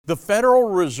The Federal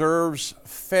Reserve's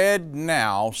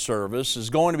FedNow service is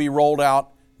going to be rolled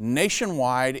out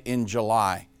nationwide in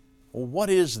July. Well, what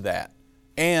is that?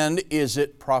 And is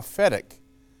it prophetic?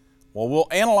 Well, we'll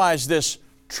analyze this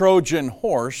Trojan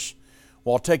horse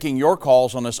while taking your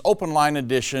calls on this open line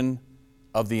edition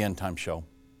of the End Time Show.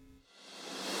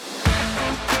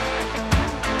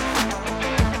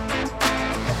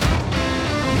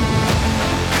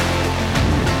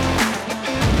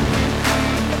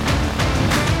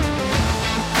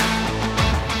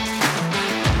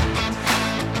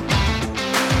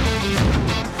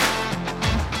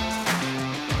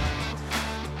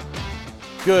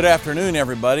 Good afternoon,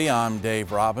 everybody. I'm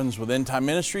Dave Robbins with End Time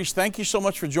Ministries. Thank you so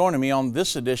much for joining me on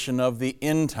this edition of the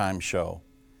End Time Show.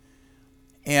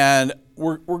 And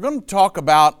we're going to talk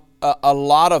about a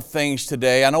lot of things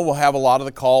today. I know we'll have a lot of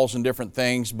the calls and different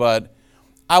things, but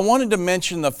I wanted to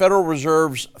mention the Federal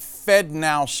Reserve's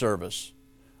FedNow service.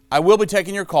 I will be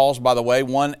taking your calls, by the way,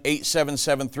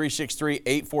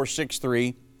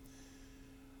 1-877-363-8463.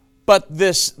 But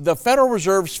the Federal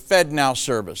Reserve's FedNow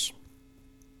service,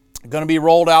 going to be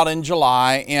rolled out in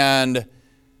July, and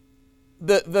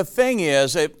the thing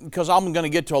is, because I'm going to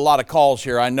get to a lot of calls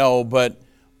here, I know, but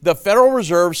the Federal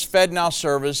Reserve's FedNow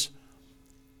service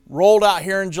rolled out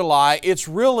here in July. It's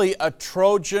really a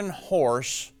Trojan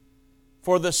horse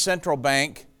for the central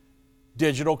bank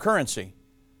digital currency.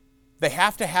 They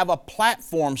have to have a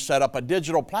platform set up, a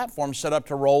digital platform set up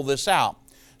to roll this out.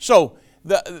 So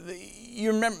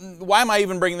you remember, why am I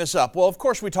even bringing this up? Well, of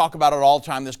course, we talk about it all the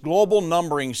time, this global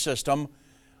numbering system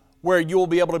where you will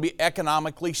be able to be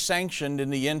economically sanctioned in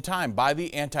the end time by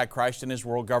the Antichrist and his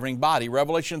world governing body.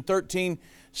 Revelation 13,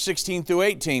 16 through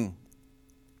 18.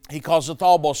 He causeth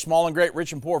all, both small and great,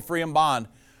 rich and poor, free and bond,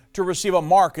 to receive a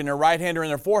mark in their right hand or in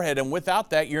their forehead, and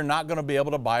without that, you're not going to be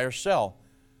able to buy or sell.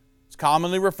 It's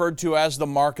commonly referred to as the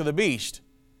mark of the beast.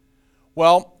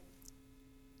 Well,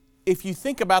 if you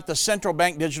think about the central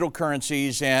bank digital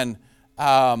currencies and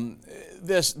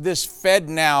this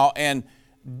FedNow and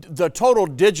the total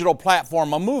digital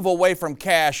platform, a move away from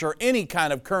cash or any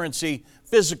kind of currency,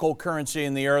 physical currency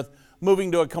in the earth,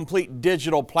 moving to a complete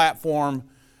digital platform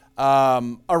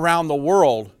around the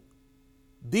world,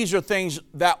 these are things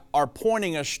that are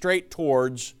pointing us straight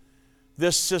towards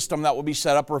this system that will be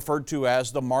set up, referred to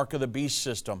as the Mark of the Beast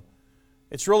system.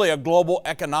 It's really a global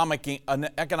economic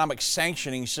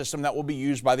sanctioning system that will be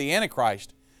used by the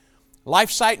Antichrist.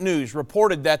 LifeSite News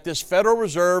reported that this Federal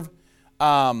Reserve,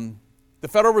 the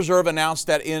Federal Reserve announced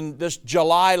that in this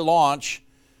July launch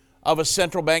of a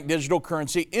central bank digital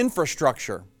currency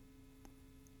infrastructure.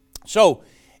 So,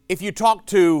 if you talk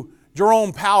to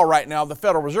Jerome Powell right now of the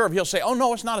Federal Reserve, he'll say, oh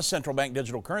no, it's not a central bank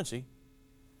digital currency.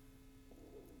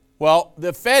 Well,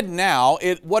 the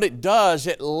FedNow, what it does,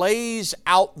 it lays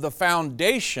out the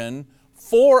foundation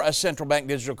for a central bank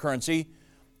digital currency.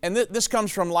 And this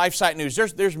comes from LifeSite News.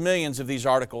 There's millions of these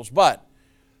articles, but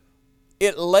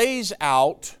it lays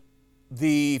out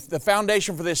the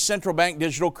foundation for this central bank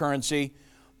digital currency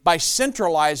by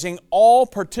centralizing all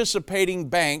participating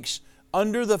banks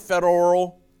under the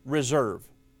Federal Reserve.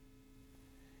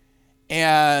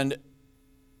 And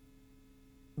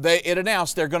it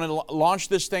announced they're going to launch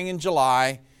this thing in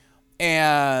July,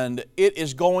 and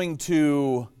it's going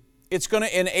to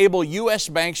enable U.S.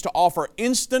 banks to offer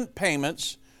instant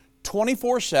payments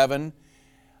 24/7,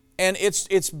 and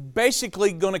it's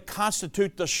basically going to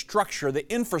constitute the structure,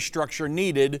 the infrastructure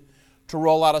needed to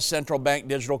roll out a central bank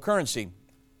digital currency.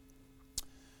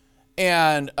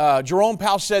 And Jerome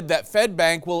Powell said that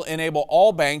FedBank will enable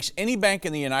all banks, any bank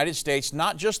in the United States,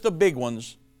 not just the big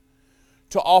ones,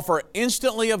 to offer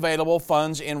instantly available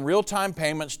funds in real-time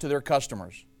payments to their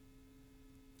customers.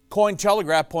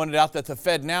 Cointelegraph pointed out that the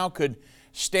FedNow could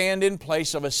stand in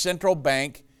place of a central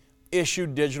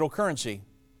bank-issued digital currency.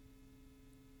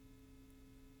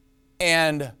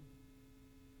 And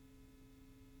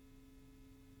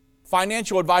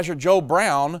financial advisor Joe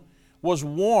Brown has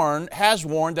warned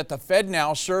that the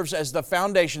FedNow serves as the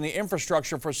foundation, the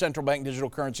infrastructure for central bank digital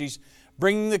currencies,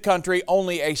 bringing the country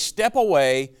only a step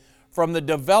away from the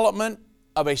development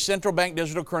of a central bank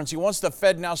digital currency once the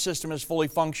FedNow system is fully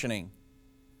functioning.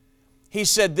 He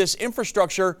said this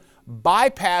infrastructure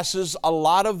bypasses a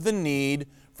lot of the need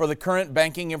for the current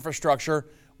banking infrastructure,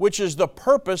 which is the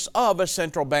purpose of a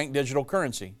central bank digital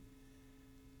currency.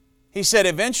 He said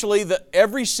eventually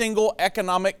every single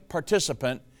economic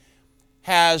participant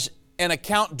has an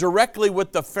account directly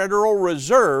with the Federal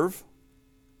Reserve,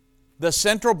 the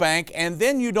central bank, and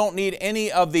then you don't need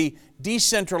any of the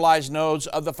decentralized nodes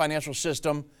of the financial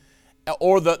system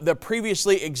or the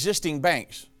previously existing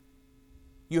banks.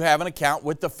 You have an account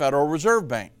with the Federal Reserve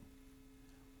Bank.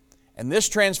 And this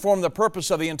transformed the purpose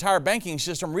of the entire banking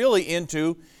system really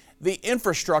into the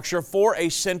infrastructure for a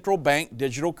central bank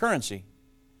digital currency.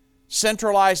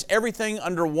 Centralize everything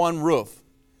under one roof.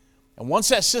 And once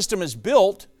that system is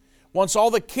built, once all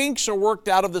the kinks are worked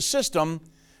out of the system,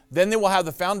 then they will have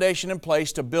the foundation in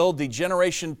place to build the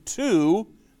Generation 2,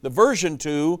 the version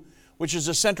 2, which is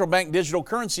a central bank digital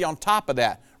currency on top of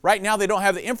that. Right now they don't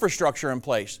have the infrastructure in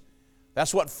place.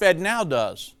 That's what FedNow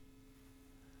does.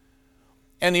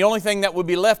 And the only thing that would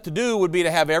be left to do would be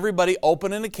to have everybody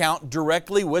open an account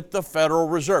directly with the Federal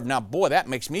Reserve. Now, boy, that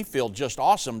makes me feel just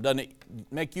awesome. Doesn't it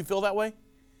make you feel that way?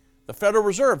 The Federal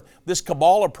Reserve, this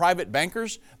cabal of private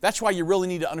bankers, that's why you really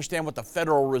need to understand what the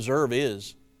Federal Reserve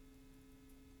is.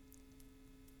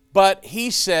 But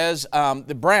he says,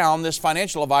 Brown, this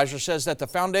financial advisor, says that the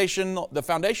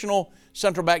foundational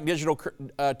central bank digital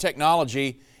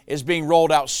technology is being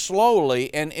rolled out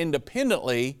slowly and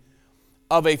independently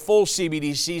of a full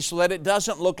CBDC so that it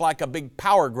doesn't look like a big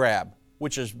power grab,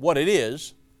 which is what it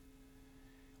is.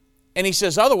 And he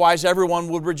says otherwise everyone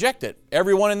would reject it.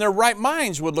 Everyone in their right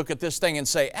minds would look at this thing and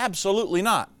say, absolutely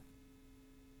not.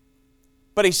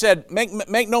 But he said,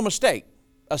 make no mistake,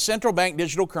 a central bank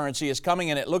digital currency is coming,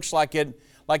 and it looks like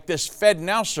this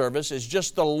FedNow service is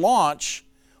just the launch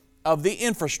of the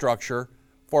infrastructure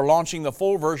for launching the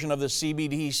full version of the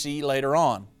CBDC later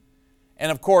on.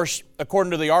 And of course,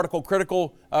 according to the article,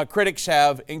 critics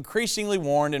have increasingly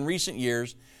warned in recent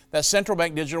years that central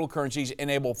bank digital currencies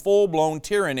enable full-blown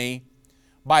tyranny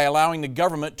by allowing the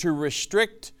government to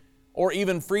restrict or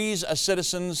even freeze a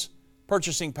citizen's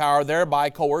purchasing power,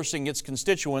 thereby coercing its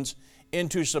constituents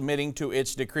into submitting to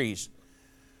its decrees.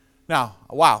 Now,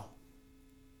 wow.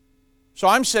 So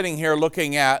I'm sitting here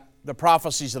looking at the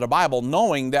prophecies of the Bible,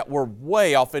 knowing that we're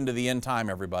way off into the end time,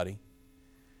 everybody.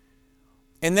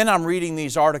 And then I'm reading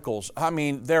these articles. I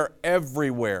mean, they're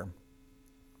everywhere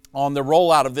on the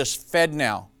rollout of this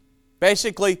FedNow.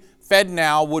 Basically,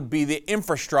 FedNow would be the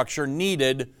infrastructure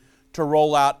needed to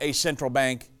roll out a central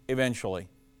bank eventually.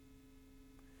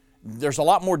 There's a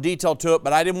lot more detail to it,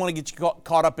 but I didn't want to get you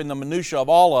caught up in the minutia of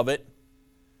all of it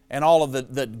and all of the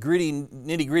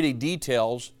nitty-gritty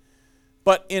details.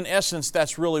 But in essence,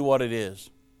 that's really what it is.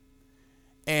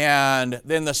 And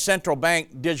then the central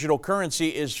bank digital currency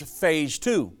is phase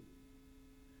 2.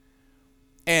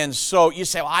 And so you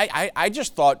say, well, I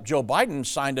just thought Joe Biden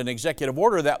signed an executive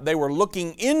order that they were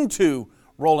looking into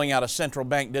rolling out a central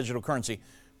bank digital currency.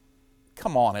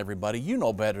 Come on, everybody, you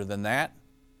know better than that.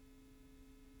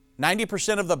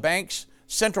 90% of the banks,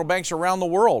 central banks around the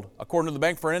world, according to the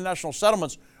Bank for International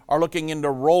Settlements, are looking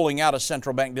into rolling out a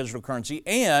central bank digital currency.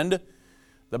 And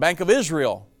the Bank of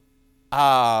Israel,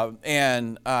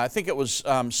 and I think it was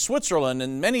Switzerland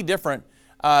and many different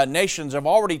nations have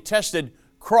already tested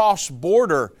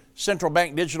cross-border central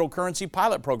bank digital currency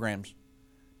pilot programs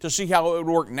to see how it would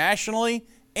work nationally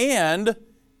and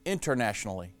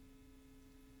internationally.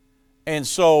 And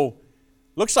so,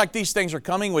 looks like these things are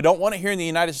coming. We don't want it here in the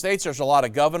United States. There's a lot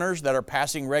of governors that are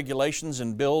passing regulations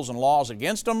and bills and laws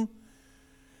against them.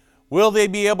 Will they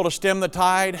be able to stem the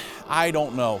tide? I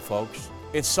don't know, folks.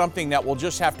 It's something that we'll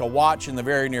just have to watch in the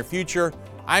very near future.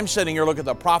 I'm sitting here looking at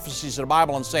the prophecies of the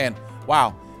Bible and saying,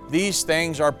 wow, these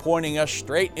things are pointing us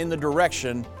straight in the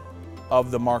direction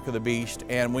of the mark of the beast.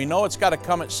 And we know it's got to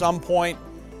come at some point,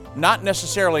 not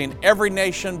necessarily in every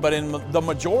nation, but in the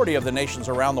majority of the nations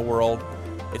around the world.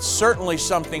 It's certainly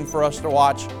something for us to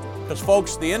watch because,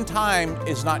 folks, the end time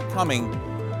is not coming.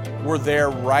 We're there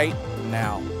right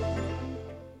now.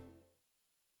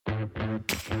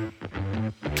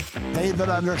 They that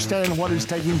understand what is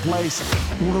taking place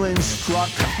will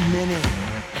instruct many.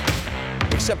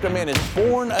 Except a man is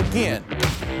born again,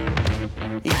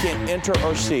 he can't enter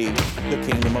or see the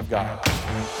kingdom of God.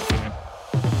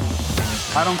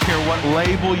 I don't care what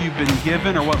label you've been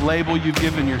given or what label you've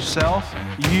given yourself.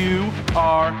 You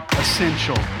are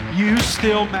essential. You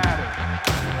still matter.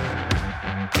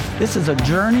 This is a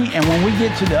journey, and when we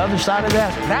get to the other side of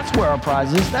that, that's where our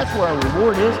prize is. That's where our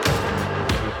reward is.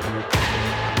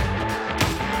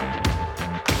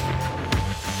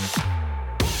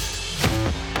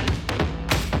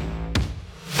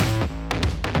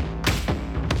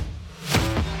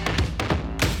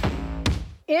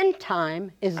 End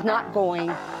time is not going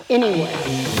anywhere.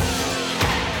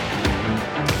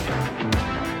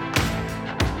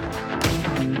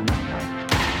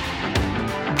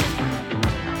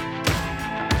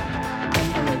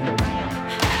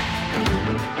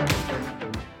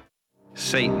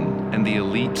 Satan and the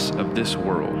elites of this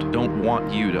world don't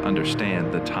want you to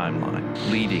understand the timeline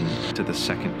leading to the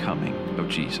second coming of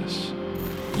Jesus.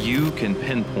 You can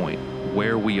pinpoint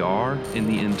where we are in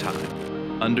the end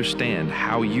time. understand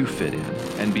how you fit in,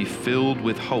 and be filled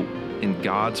with hope in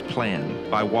God's plan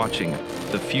by watching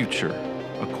The Future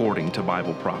According to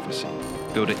Bible Prophecy.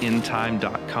 Go to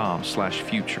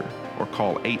endtime.com/future or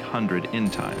call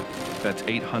 800-ENDTIME. That's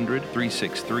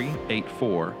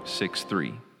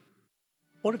 800-363-8463.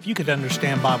 What if you could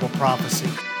understand Bible prophecy?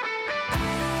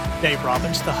 Dave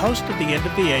Robbins, the host of the End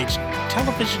of the Age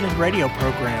television and radio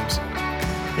programs,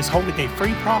 is holding a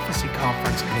free prophecy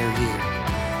conference near you.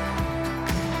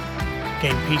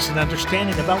 Gain peace and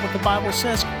understanding about what the Bible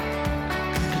says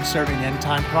concerning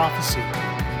end-time prophecy.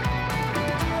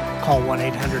 Call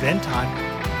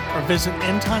 1-800-ENDTIME or visit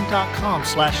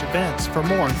endtime.com/events for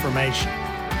more information.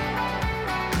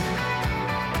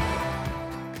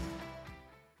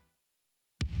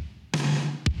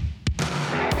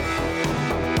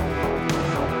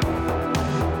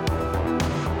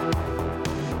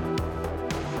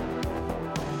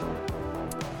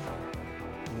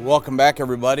 Welcome back,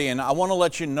 everybody, and I want to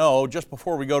let you know, just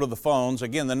before we go to the phones,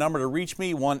 again, the number to reach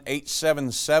me,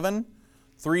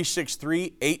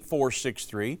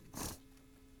 1-877-363-8463,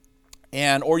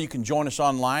 or you can join us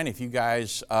online if you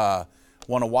guys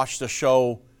want to watch the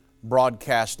show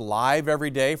broadcast live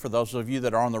every day. For those of you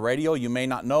that are on the radio, you may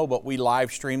not know, but we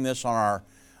live stream this on our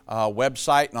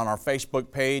website and on our Facebook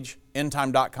page,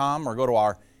 endtime.com, or go to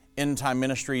our End Time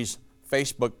Ministries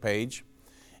Facebook page.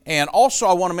 And also,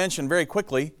 I want to mention very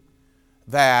quickly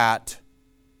that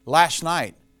last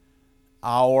night,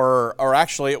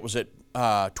 it was at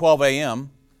 12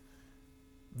 a.m.,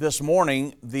 this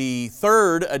morning, the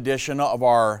third edition of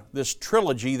this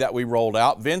trilogy that we rolled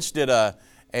out, Vince did a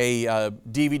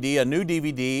DVD, a new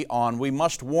DVD on We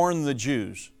Must Warn the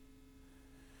Jews.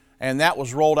 And that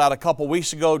was rolled out a couple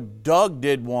weeks ago. Doug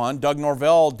did one. Doug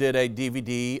Norvell did a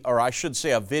DVD, or I should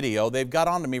say a video. They've got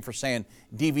on to me for saying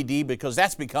DVD because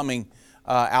that's becoming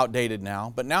outdated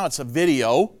now. But now it's a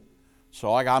video.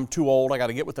 So I'm too old. I got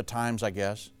to get with the times, I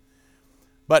guess.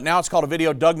 But now it's called a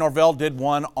video. Doug Norvell did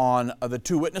one on the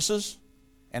two witnesses.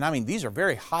 And I mean, these are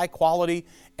very high quality.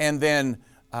 And then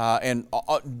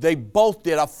they both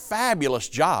did a fabulous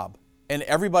job. And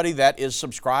everybody that is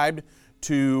subscribed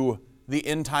to the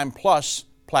End Time Plus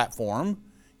platform,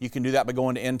 you can do that by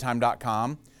going to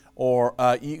endtime.com, or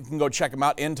you can go check them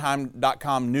out,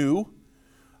 endtime.com new,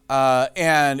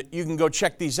 and you can go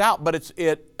check these out. But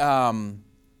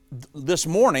this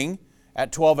morning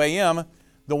at 12 a.m.,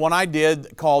 the one I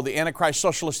did called The Antichrist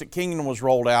Socialistic Kingdom was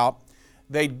rolled out.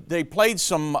 They played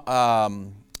some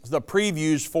the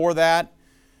previews for that,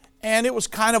 and it was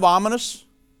kind of ominous,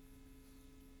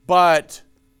 but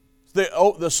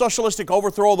the socialistic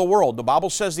overthrow of the world. The Bible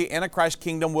says the Antichrist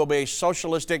kingdom will be a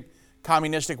socialistic,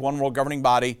 communistic, one world governing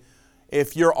body.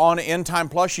 If you're on End Time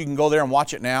Plus, you can go there and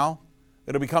watch it now.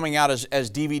 It'll be coming out as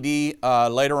DVD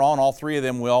later on. All three of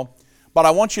them will. But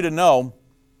I want you to know,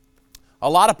 a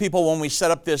lot of people, when we set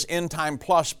up this End Time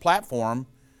Plus platform,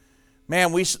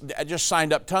 man, we just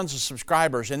signed up tons of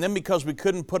subscribers. And then because we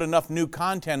couldn't put enough new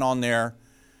content on there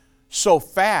so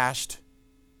fast,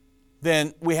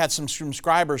 then we had some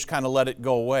subscribers kind of let it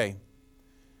go away.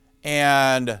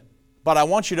 But I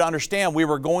want you to understand, we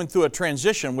were going through a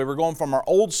transition. We were going from our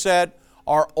old set,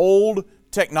 our old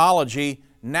technology,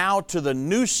 now to the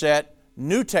new set,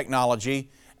 new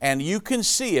technology. And you can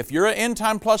see, if you're an End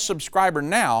Time Plus subscriber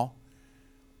now,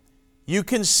 you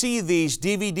can see these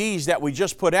DVDs that we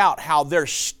just put out, how they're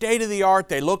state-of-the-art,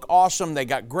 they look awesome, they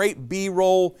got great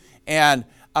B-roll, and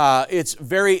it's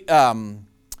very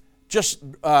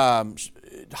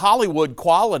Hollywood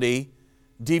quality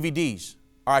DVDs,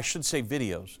 or I should say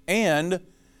videos. And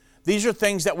these are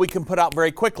things that we can put out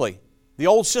very quickly. The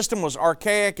old system was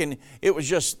archaic, and it was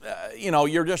just,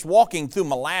 you're just walking through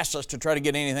molasses to try to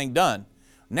get anything done.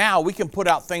 Now we can put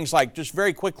out things like just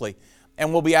very quickly,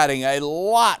 and we'll be adding a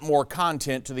lot more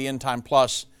content to the End Time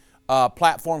Plus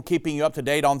platform, keeping you up to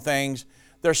date on things.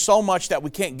 There's so much that we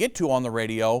can't get to on the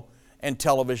radio and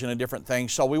television and different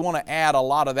things, so we want to add a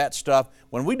lot of that stuff.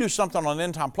 When we do something on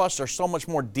End Time Plus, there's so much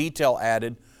more detail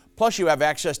added, plus you have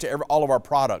access to all of our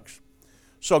products.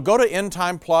 So go to End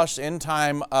Time Plus,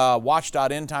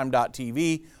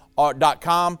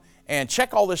 watch.endtime.tv.com, and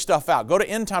check all this stuff out. Go to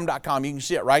endtime.com, you can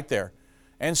see it right there.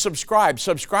 And subscribe.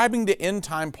 Subscribing to End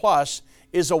Time Plus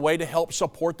is a way to help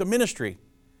support the ministry.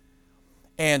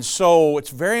 And so it's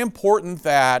very important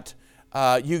that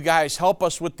you guys help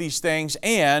us with these things.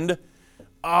 And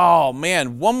oh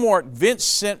man, one more. Vince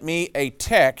sent me a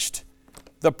text.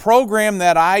 The program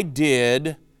that I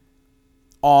did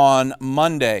on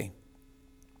Monday.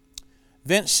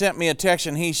 Vince sent me a text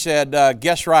and he said,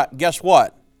 guess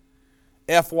what?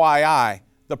 FYI.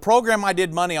 The program I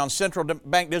did Monday on central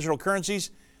bank digital currencies,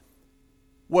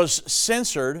 was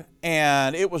censored,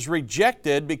 and it was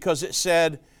rejected because it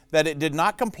said that it did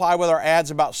not comply with our ads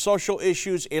about social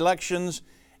issues, elections,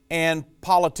 and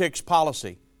politics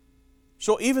policy.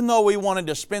 So even though we wanted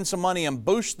to spend some money and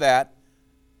boost that,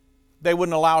 they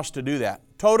wouldn't allow us to do that.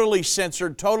 Totally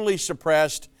censored, totally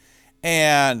suppressed,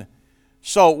 and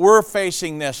so we're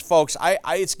facing this, folks.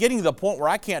 It's getting to the point where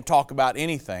I can't talk about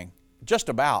anything, just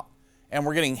about, and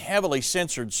we're getting heavily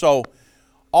censored. So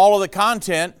all of the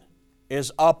content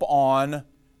is up on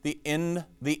the End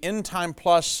Time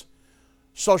Plus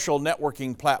social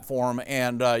networking platform,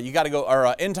 and you got to go,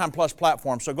 or End Time Plus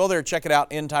platform. So go there, check it out,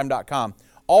 endtime.com.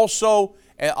 Also,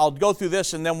 I'll go through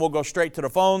this and then we'll go straight to the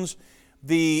phones.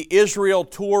 The Israel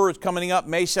tour is coming up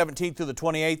May 17th through the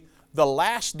 28th. The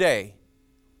last day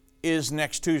is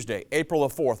next Tuesday, April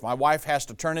the 4th. My wife has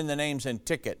to turn in the names and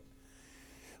ticket.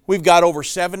 We've got over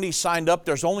 70 signed up.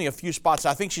 There's only a few spots.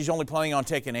 I think she's only planning on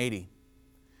taking 80.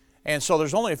 And so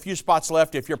there's only a few spots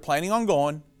left. If you're planning on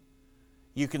going,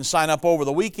 you can sign up over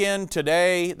the weekend,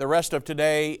 today, the rest of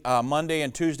today, Monday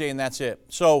and Tuesday, and that's it.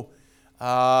 So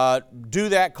do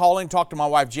that. Call in, talk to my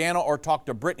wife Jana, or talk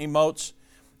to Brittany Moats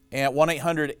at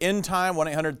 1-800-END-TIME,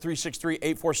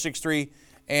 1-800-363-8463,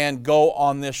 and go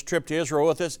on this trip to Israel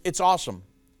with us. It's awesome.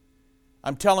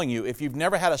 I'm telling you, if you've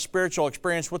never had a spiritual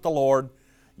experience with the Lord,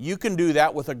 you can do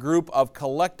that with a group of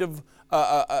collective,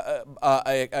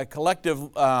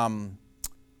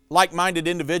 like-minded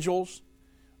individuals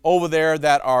over there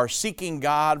that are seeking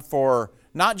God for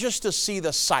not just to see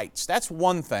the sights. That's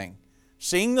one thing.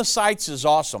 Seeing the sights is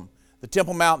awesome. The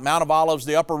Temple Mount, Mount of Olives,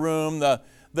 the upper room, the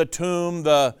tomb,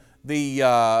 the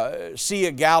Sea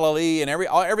of Galilee, and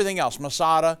everything else,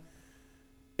 Masada.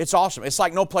 It's awesome. It's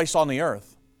like no place on the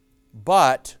earth.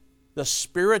 But the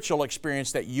spiritual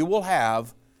experience that you will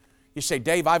have, you say,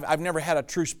 Dave, I've never had a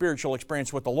true spiritual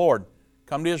experience with the Lord.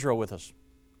 Come to Israel with us.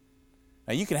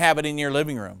 Now, you can have it in your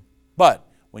living room. But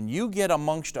when you get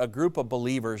amongst a group of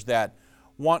believers that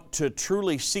want to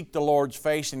truly seek the Lord's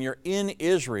face, and you're in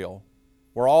Israel,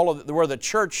 where the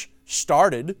church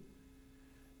started,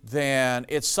 then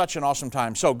it's such an awesome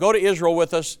time. So go to Israel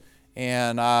with us,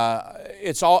 and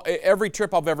every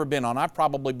trip I've ever been on. I've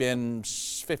probably been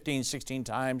 15, 16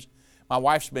 times. My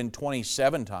wife's been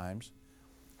 27 times.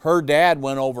 Her dad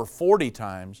went over 40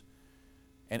 times,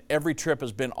 and every trip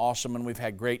has been awesome, and we've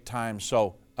had great times.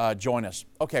 So join us.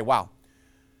 Okay, wow.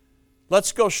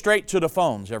 Let's go straight to the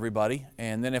phones, everybody.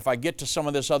 And then if I get to some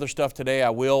of this other stuff today, I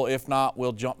will. If not,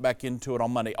 we'll jump back into it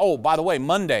on Monday. Oh, by the way,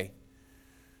 Monday,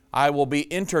 I will be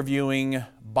interviewing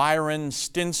Byron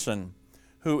Stinson,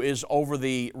 who is over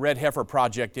the Red Heifer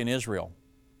Project in Israel.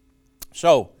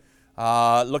 So,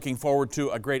 looking forward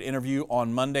to a great interview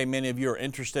on Monday. Many of you are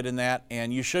interested in that,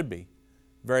 and you should be.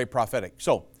 Very prophetic.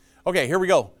 So, okay, here we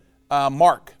go.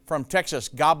 Mark from Texas,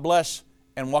 God bless,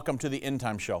 and welcome to the End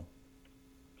Time Show.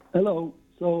 Hello.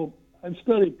 So I've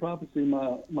studied prophecy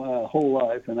my whole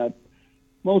life, and I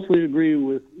mostly agree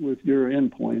with your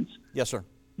endpoints. Yes, sir.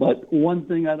 But one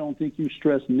thing I don't think you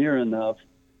stress near enough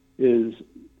is,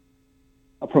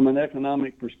 from an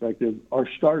economic perspective, our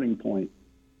starting point.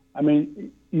 I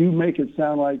mean, you make it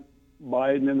sound like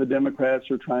Biden and the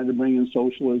Democrats are trying to bring in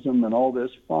socialism and all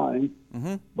this, fine.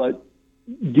 Mm-hmm. But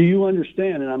do you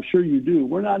understand, and I'm sure you do,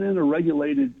 we're not in a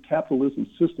regulated capitalism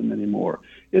system anymore.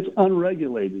 It's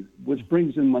unregulated, which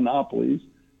brings in monopolies.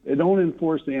 They don't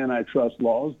enforce the antitrust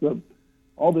laws.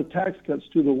 All the tax cuts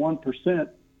to the 1%,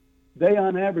 they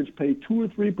on average pay 2 or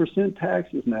 3%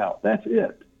 taxes now. That's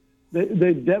it.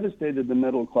 They've devastated the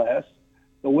middle class.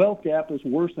 The wealth gap is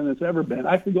worse than it's ever been.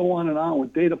 I could go on and on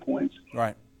with data points.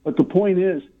 Right. But the point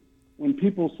is, when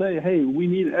people say, hey, we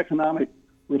need economic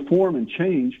reform and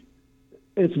change,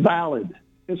 it's valid.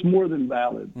 It's more than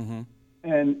valid. Mm-hmm.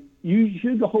 And you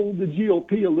should hold the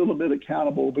GOP a little bit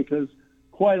accountable, because,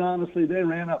 quite honestly, they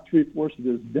ran up 3/4 of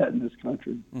this debt in this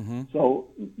country. Mm-hmm. So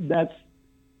that's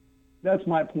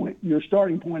my point. Your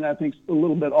starting point, I think, is a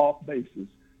little bit off basis.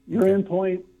 Your end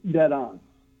point, dead on.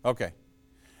 Okay.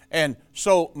 And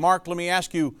so, Mark, let me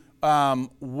ask you,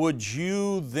 would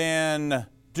you then,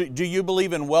 do you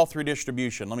believe in wealth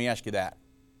redistribution? Let me ask you that.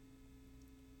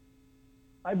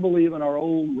 I believe in our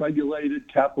old regulated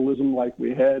capitalism like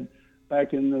we had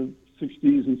back in the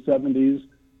 60s and 70s,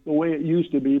 the way it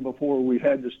used to be before we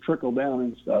had this trickle down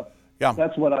and stuff. Yeah.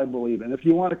 That's what I believe in. If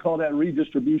you want to call that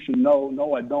redistribution,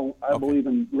 no, I don't. I believe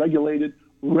in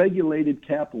regulated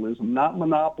capitalism, not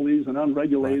monopolies and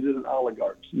unregulated and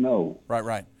oligarchs. No.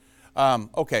 Right.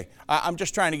 Okay. I'm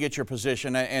just trying to get your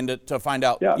position and to find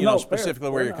out, specifically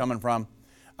where you're coming from.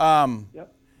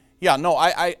 Yep. Yeah, no,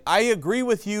 I agree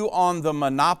with you on the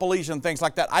monopolies and things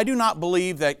like that. I do not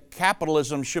believe that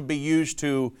capitalism should be used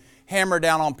to hammer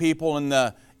down on people and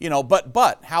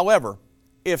but however,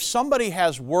 if somebody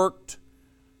has worked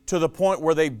to the point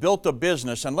where they built a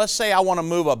business, and let's say I want to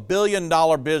move $1 billion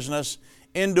business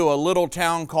into a little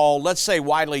town called, let's say,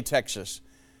 Wiley, Texas,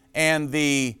 and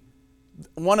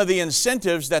one of the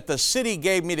incentives that the city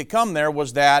gave me to come there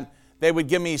was that they would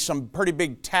give me some pretty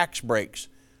big tax breaks.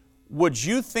 Would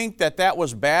you think that that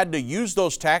was bad to use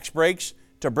those tax breaks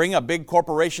to bring a big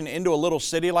corporation into a little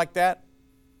city like that?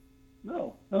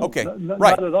 No. Okay,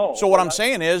 right. Not at all. So what I'm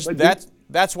saying is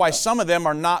that's why some of them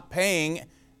are not paying,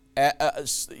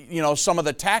 some of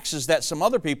the taxes that some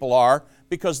other people are,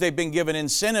 because they've been given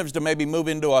incentives to maybe move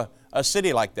into a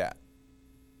city like that.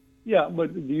 Yeah,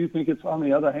 but do you think it's, on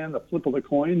the other hand, the flip of the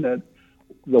coin that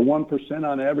the 1%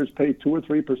 on average pay 2 or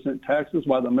 3% taxes,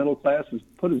 while the middle class is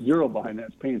put a zero behind that,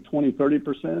 it's paying 20,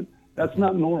 30%? That's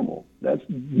not normal. That's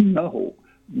no.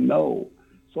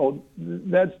 So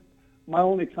that's my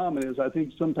only comment is I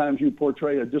think sometimes you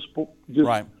portray a distorted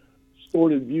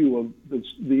view of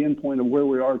the end point of where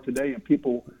we are today and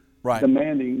people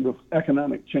demanding the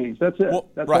economic change. That's it. Well,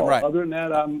 that's all. Other than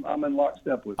that, I'm in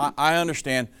lockstep with you. I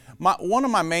understand. One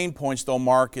of my main points, though,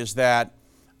 Mark, is that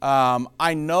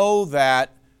I know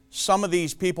that some of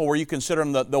these people, where you consider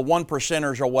them the one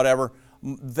percenters or whatever,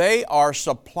 they are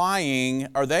supplying,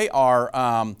 or they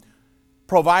are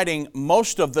providing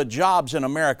most of the jobs in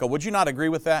America. Would you not agree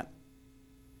with that?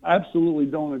 I absolutely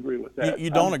don't agree with that. You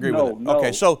don't agree with it? No.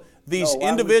 Okay, so these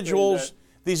individuals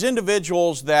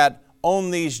that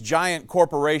own these giant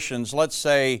corporations, let's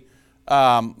say,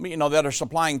 that are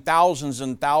supplying thousands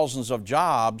and thousands of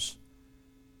jobs,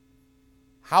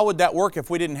 how would that work if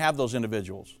we didn't have those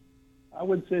individuals? I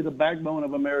would say the backbone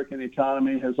of American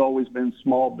economy has always been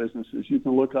small businesses. You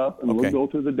can look up and we'll go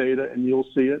through the data and you'll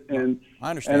see it. And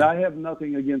I understand. And I have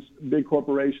nothing against big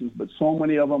corporations, but so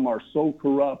many of them are so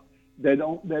corrupt. They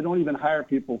don't even hire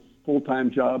people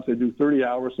full-time jobs. They do 30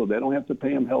 hours, so they don't have to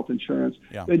pay them health insurance.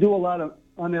 Yeah. They do a lot of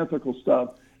unethical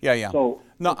stuff. Yeah. So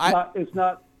no, it's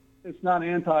not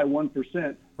anti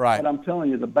 1%. Right. But I'm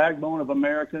telling you, the backbone of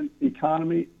American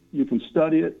economy, you can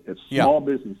study it. It's small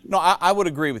businesses. No, I would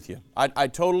agree with you. I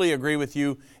totally agree with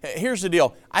you. Here's the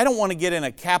deal. I don't want to get in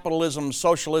a capitalism,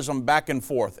 socialism back and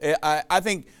forth. I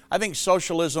think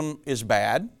socialism is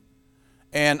bad.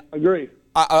 And agree.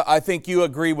 I think you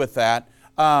agree with that.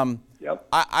 Yep.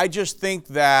 I just think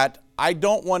that I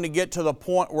don't want to get to the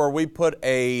point where we put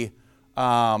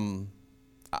I'm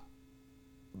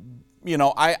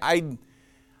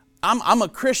a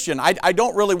Christian. I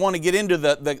don't really want to get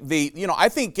into I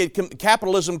think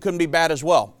capitalism couldn't be bad as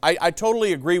well. I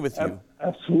totally agree with you.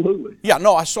 Absolutely. Yeah,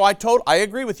 no, I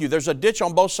agree with you. There's a ditch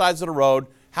on both sides of the road.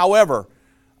 However,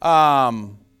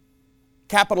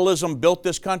 capitalism built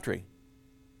this country.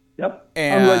 Yep.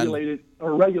 And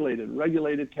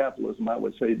regulated capitalism, I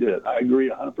would say did. I agree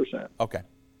 100%. Okay.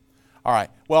 All right.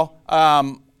 Well,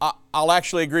 I'll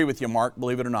actually agree with you, Mark,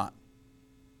 believe it or not.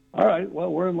 All right.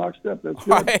 Well, we're in lockstep. That's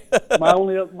good. Right. my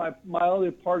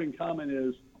only parting comment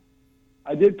is,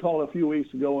 I did call a few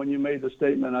weeks ago when you made the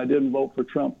statement I didn't vote for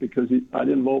Trump because I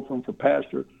didn't vote for him for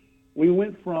pastor. We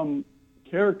went from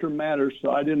character matters, so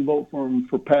I didn't vote for him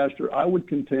for pastor. I would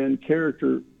contend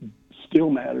character still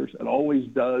matters. It always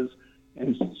does,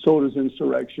 and so does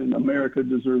insurrection. America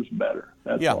deserves better.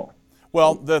 That's all.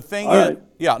 Well, the thing is,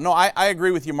 I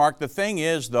agree with you, Mark. The thing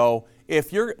is, though,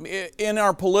 if you're in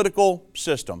our political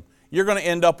system, you're going to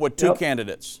end up with two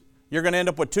candidates. You're going to end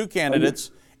up with two candidates,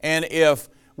 and if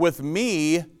with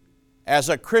me as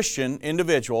a Christian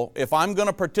individual, if I'm going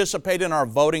to participate in our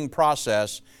voting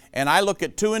process, and I look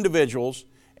at two individuals,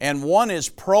 and one is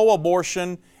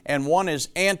pro-abortion and one is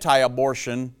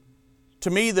anti-abortion, to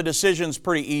me the decision's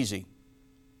pretty easy.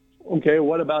 Okay,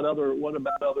 what about other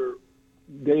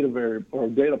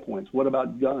data points? What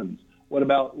about guns? What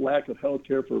about lack of health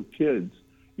care for kids?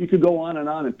 You could go on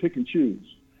and pick and choose.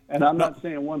 And I'm not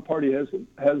saying one party has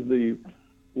the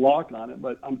lock on it,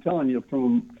 but I'm telling you,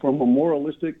 from a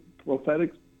moralistic,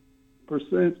 prophetic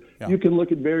percent, you can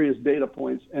look at various data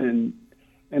points and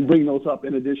bring those up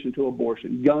in addition to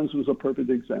abortion. Guns was a perfect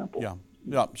example.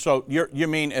 Yeah. So you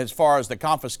mean as far as the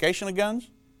confiscation of guns?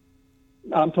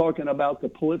 I'm talking about the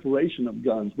proliferation of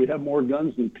guns. We have more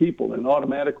guns than people and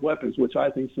automatic weapons, which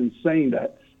I think is insane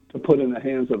to put in the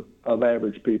hands of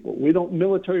average people.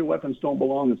 Military weapons don't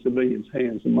belong in civilians'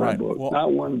 hands in my book,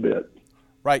 not one bit.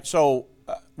 Right. So,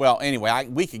 anyway,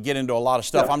 we could get into a lot of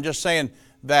stuff. Yeah. I'm just saying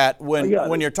that when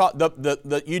you're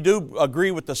you do agree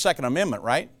with the Second Amendment,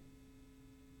 right?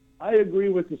 I agree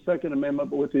with the Second Amendment,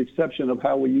 but with the exception of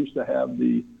how we used to have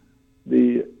the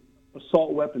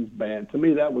assault weapons ban. To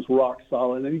me, that was rock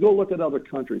solid. And you go look at other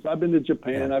countries. I've been to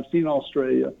Japan. I've seen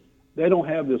Australia. They don't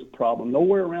have this problem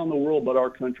nowhere around the world but our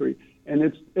country, and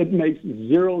it makes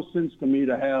zero sense to me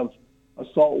to have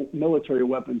assault military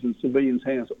weapons in civilians'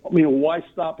 hands. I mean, why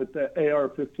stop at the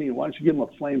AR-15? Why don't you give them a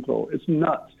flamethrower? It's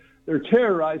nuts. They're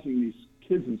terrorizing these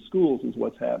kids in schools is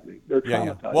what's happening. They're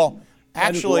traumatizing them. Well,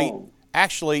 That is wrong.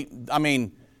 actually, I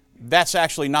mean, that's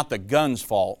actually not the gun's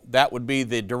fault. That would be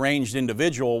the deranged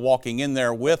individual walking in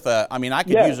there with a, I mean, I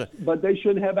could use a... but they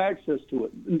shouldn't have access to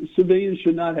it. Civilians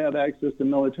should not have access to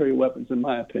military weapons, in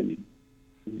my opinion.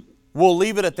 We'll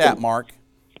leave it at that, Mark.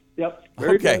 Yep.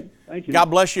 Very Okay. good. Thank you. God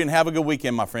bless you and have a good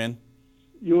weekend, my friend.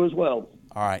 You as well.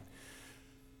 All right.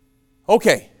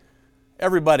 Okay,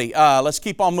 everybody, let's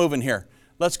keep on moving here.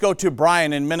 Let's go to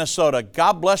Brian in Minnesota.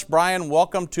 God bless, Brian.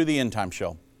 Welcome to the End Time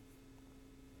Show.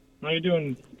 How you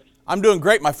doing? I'm doing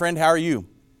great, my friend. How are you?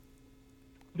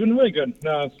 Doing really good.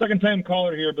 Second-time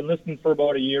caller here. Been listening for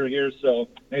about a year here, so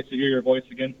nice to hear your voice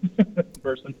again in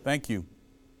person. Thank you.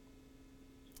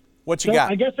 What you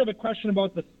got? I guess I have a question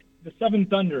about the Seven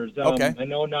Thunders. Okay. I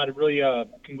know not really a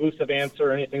conclusive answer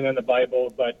or anything in the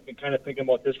Bible, but been kind of thinking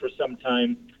about this for some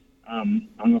time. I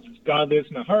don't know if it's God lives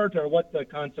in my heart or what the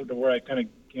concept of where I kind of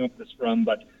came up with this from.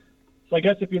 But so I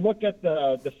guess if you look at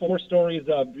the four stories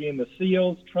of being the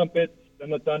seals, trumpets, then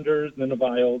the thunders, and then the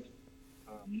vials.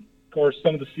 Of course,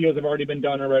 some of the seals have already been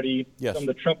done already. Yes. Some of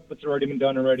the trumpets have already been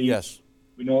done already. Yes.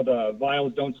 We know the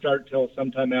vials don't start till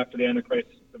sometime after the Antichrist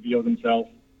reveals himself.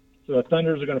 So the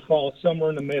thunders are going to fall somewhere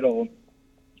in the middle.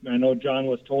 I know John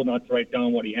was told not to write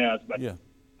down what he has, but Yeah.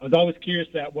 I was always curious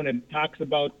that when it talks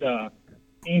about the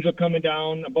angel coming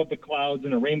down above the clouds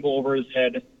and a rainbow over his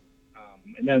head,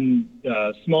 and then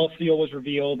the small seal was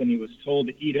revealed and he was told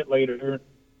to eat it later.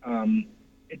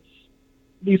 It's,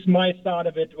 at least my thought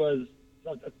of it was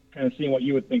kind of seeing what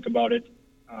you would think about it.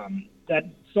 That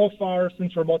so far,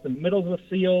 since we're about the middle of the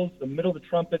seals, the middle of the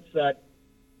trumpets, that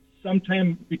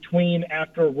sometime between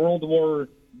after World War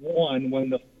I, when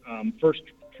the first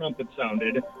trumpet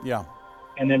sounded, Yeah.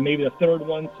 and then maybe the third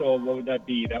one. So what would that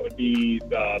be? That would be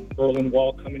the Berlin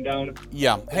Wall coming down.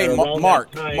 Yeah. Hey, Around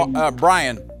Mark, that time-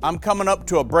 Brian, I'm coming up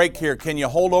to a break here. Can you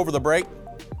hold over the break?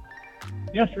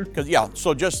 Yeah, sure.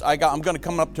 So just I'm going to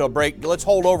come up to a break. Let's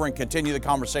hold over and continue the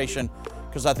conversation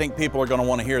because I think people are going to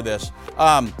want to hear this.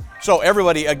 So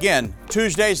everybody, again,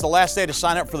 Tuesday is the last day to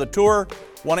sign up for the tour.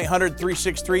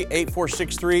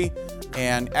 1-800-363-8463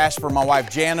 and ask for my wife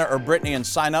Jana or Brittany and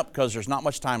sign up because there's not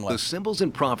much time The left. symbols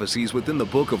and prophecies within the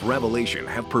book of Revelation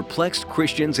have perplexed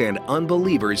Christians and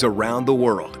unbelievers around the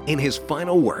world. In his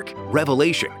final work,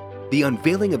 Revelation, The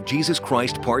Unveiling of Jesus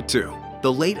Christ Part 2,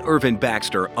 the late Irvin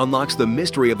Baxter unlocks the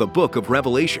mystery of the book of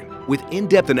Revelation with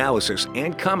in-depth analysis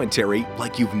and commentary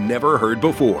like you've never heard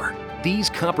before. These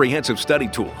comprehensive study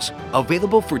tools,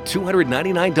 available for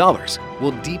 $299,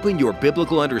 will deepen your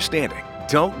biblical understanding.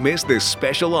 Don't miss this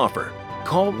special offer.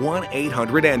 Call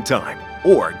 1-800-END-TIME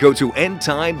or go to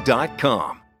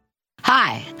endtime.com.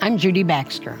 Hi, I'm Judy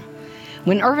Baxter.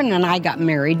 When Irvin and I got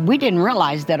married, we didn't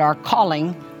realize that our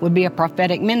calling would be a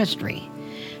prophetic ministry.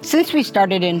 Since we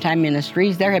started End Time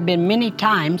Ministries, there have been many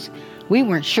times we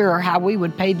weren't sure how we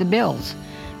would pay the bills,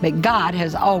 but God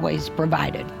has always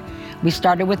provided. We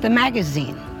started with a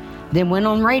magazine, then went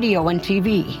on radio and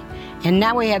TV, and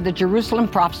now we have the Jerusalem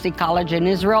Prophecy College in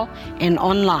Israel and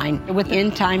online with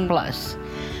End Time Plus.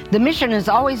 The mission has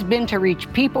always been to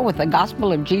reach people with the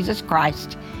gospel of Jesus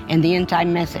Christ and the end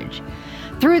time message.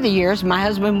 Through the years, my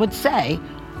husband would say,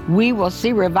 we will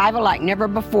see revival like never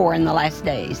before in the last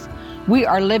days. We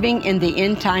are living in the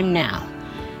end time now.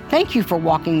 Thank you for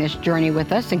walking this journey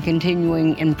with us and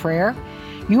continuing in prayer.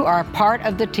 You are a part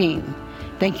of the team.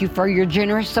 Thank you for your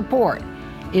generous support.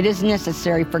 It is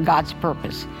necessary for God's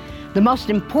purpose. The most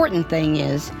important thing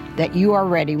is that you are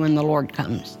ready when the Lord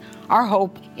comes. Our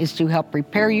hope is to help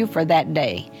prepare you for that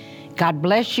day. God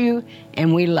bless you,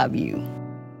 and we love you.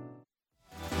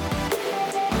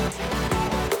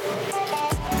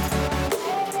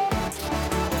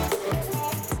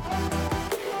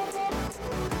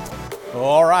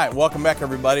 All right, welcome back,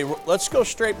 everybody. Let's go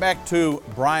straight back to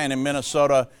Brian in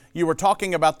Minnesota. You were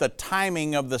talking about the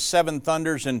timing of the seven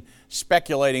thunders and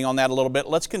speculating on that a little bit.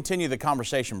 Let's continue the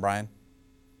conversation, Brian.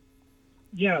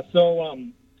 Yeah, so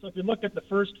if you look at the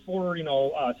first four,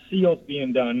 seals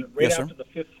being done, right Yes, sir. after the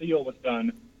fifth seal was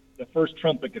done, the first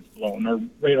trumpet gets blown, or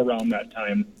right around that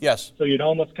time. Yes. So you'd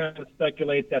almost kind of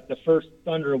speculate that the first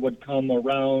thunder would come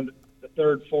around the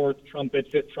third, fourth trumpet,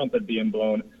 fifth trumpet being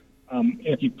blown.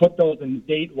 If you put those in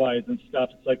date-wise and stuff,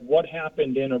 it's like what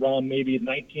happened in around maybe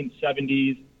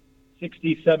 1970s,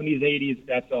 60s, 70s, 80s,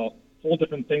 that's a whole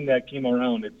different thing that came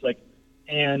around. It's like,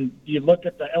 and you look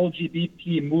at the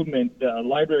LGBT movement, the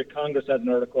Library of Congress has an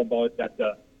article about that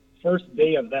the first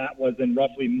day of that was in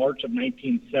roughly March of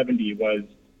 1970 was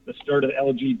the start of the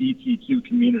LGBTQ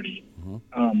community.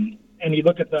 And you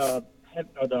look at the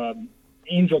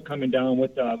angel coming down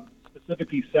with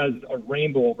specifically says a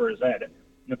rainbow over his head.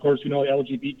 And of course, we know the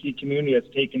LGBT community has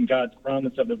taken God's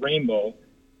promise of the rainbow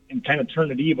and kind of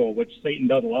turned it evil, which Satan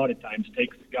does a lot of times,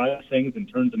 takes God's things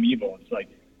and turns them evil. It's like,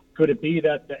 could it be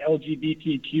that the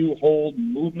LGBTQ whole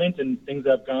movement and things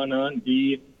that have gone on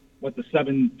be what the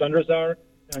seven thunders are?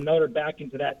 And another back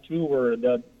into that too, where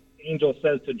the angel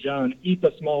says to John, eat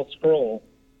the small scroll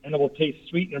and it will taste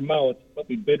sweet in your mouth, but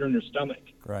be bitter in your stomach.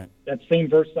 Right. That same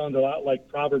verse sounds a lot like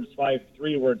Proverbs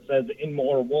 5:3, where it says, the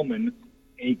immoral woman,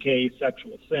 a.k.a.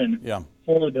 sexual sin. Yeah.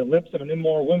 For the lips of an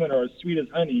immoral woman are as sweet as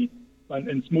honey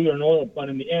and smoother than oil, but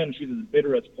in the end, she's as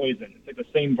bitter as poison. It's like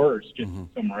the same verse, just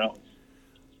somewhere else.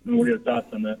 What are your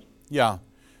thoughts on that? Yeah.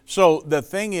 So the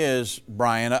thing is,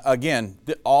 Brian, again,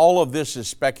 all of this is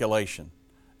speculation.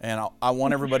 And I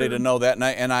want everybody to know that,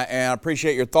 and I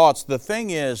appreciate your thoughts. The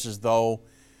thing is though,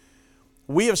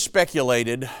 we have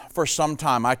speculated for some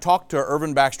time. I talked to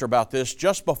Irvin Baxter about this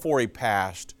just before he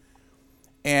passed,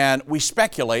 and we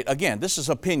speculate. Again, this is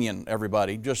opinion,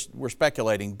 everybody. Just we're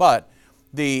speculating. But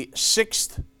the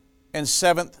 6th and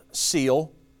 7th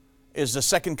seal is the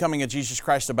second coming of Jesus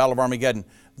Christ, the Battle of Armageddon.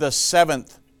 The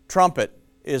 7th trumpet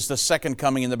is the second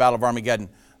coming in the Battle of Armageddon.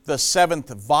 The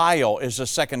 7th vial is the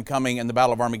second coming in the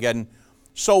Battle of Armageddon.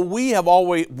 So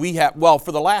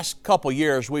for the last couple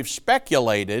years, we've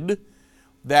speculated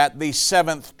that the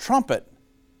 7th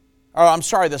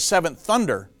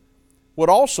thunder would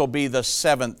also be the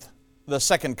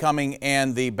second coming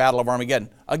and the Battle of Armageddon.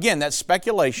 Again, that's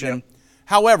speculation. Yeah.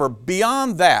 However,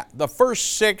 beyond that, the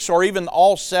first 6 or even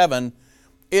all 7,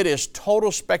 it is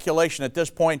total speculation at this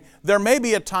point. There may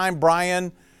be a time,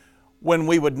 Brian, when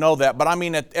we would know that. But I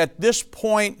mean, at this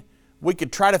point, we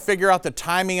could try to figure out the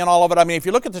timing and all of it. I mean, if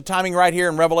you look at the timing right here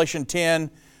in Revelation 10,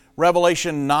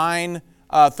 Revelation 9,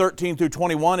 13 through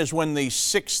 21 is when the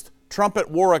 6th trumpet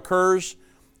war occurs,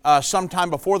 sometime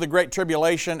before the Great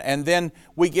Tribulation, and then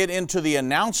we get into the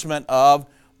announcement of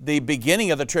the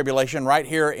beginning of the tribulation right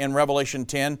here in Revelation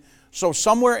 10. So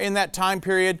somewhere in that time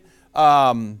period,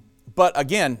 but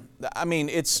again, I mean,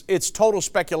 it's total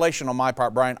speculation on my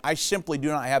part, Brian. I simply do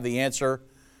not have the answer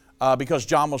because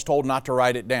John was told not to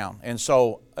write it down. And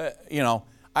so,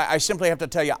 I simply have to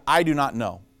tell you, I do not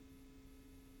know.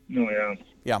 No, yeah.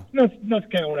 Yeah. That's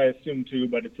kind of what I assumed too,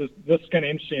 but it's just kind of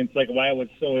interesting. It's like why it was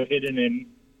so hidden, and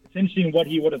it's interesting what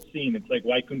he would have seen. It's like,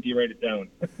 why couldn't he write it down?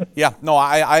 Yeah, no,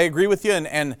 I agree with you.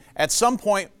 And at some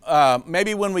point,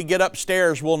 maybe when we get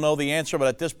upstairs, we'll know the answer, but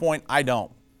at this point, I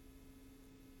don't.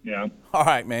 Yeah. All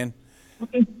right, man.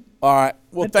 Okay. All right.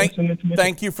 Well,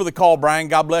 thank you for the call, Brian.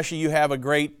 God bless you. You have a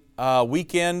great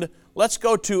weekend. Let's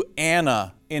go to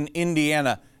Anna in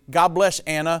Indiana. God bless,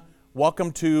 Anna.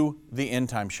 Welcome to the End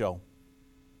Time Show.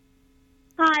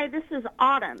 Hi, this is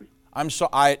Autumn.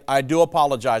 I do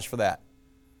apologize for that.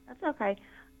 That's okay.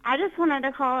 I just wanted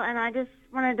to call, and I just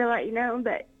wanted to let you know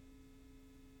that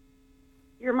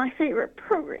you're my favorite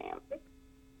program.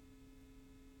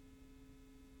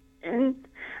 And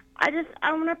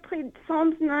I want to plead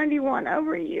Psalms 91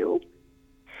 over you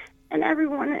and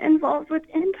everyone involved with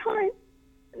End Time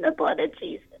and the blood of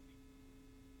Jesus.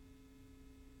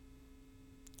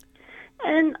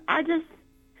 And I'm just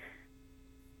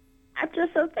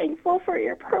so thankful for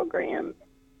your program.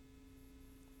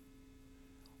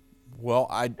 Well,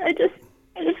 I just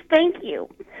thank you.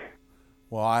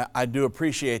 Well, I do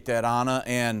appreciate that, Anna,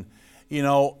 and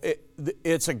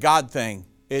it's a God thing.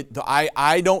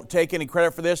 I don't take any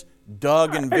credit for this.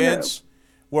 Doug and Vince,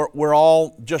 we're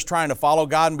all just trying to follow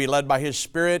God and be led by His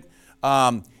Spirit.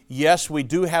 Yes, we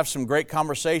do have some great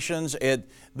conversations.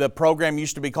 The program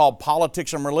used to be called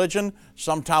Politics and Religion.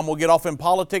 Sometime we'll get off in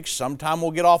politics. Sometime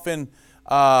we'll get off in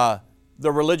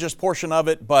the religious portion of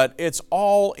it. But it's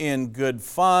all in good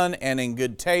fun and in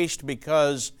good taste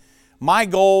because my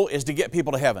goal is to get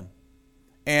people to heaven.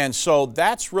 And so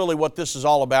that's really what this is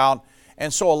all about.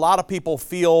 And so a lot of people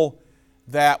feel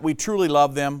that we truly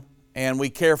love them and we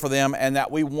care for them and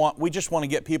that we just want to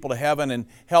get people to heaven and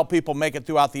help people make it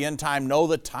throughout the end time, know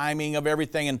the timing of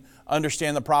everything and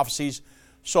understand the prophecies.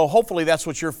 So hopefully that's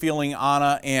what you're feeling,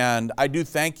 Anna, and I do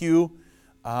thank you,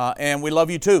 and we love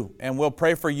you too, and we'll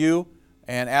pray for you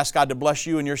and ask God to bless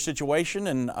you in your situation,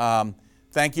 and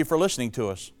thank you for listening to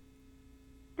us.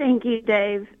 Thank you,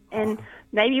 Dave, and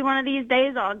maybe one of these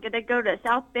days I'll get to go to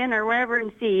South Bend or wherever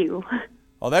and see you.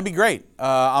 Oh, that'd be great.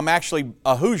 I'm actually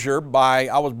a Hoosier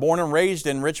I was born and raised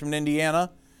in Richmond, Indiana,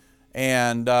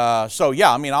 and so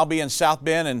yeah, I mean, I'll be in South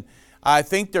Bend, and I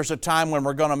think there's a time when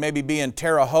we're going to maybe be in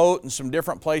Terre Haute and some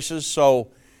different places.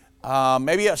 So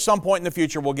Maybe at some point in the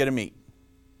future we'll get to meet.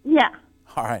 Yeah.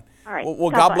 All right. All right.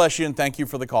 Well, God bless you, and thank you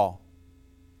for the call.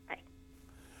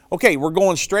 Okay, we're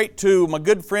going straight to my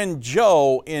good friend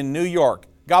Joe in New York.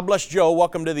 God bless Joe.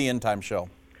 Welcome to the End Time Show.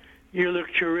 You look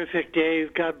terrific,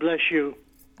 Dave. God bless you.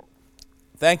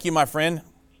 Thank you, my friend.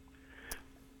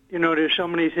 You know, there's so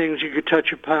many things you could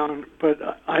touch upon, but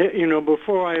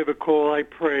before I have a call, I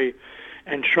pray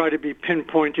and try to be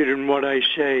pinpointed in what I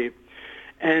say.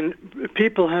 And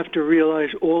people have to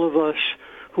realize, all of us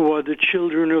who are the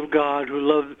children of God, who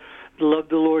love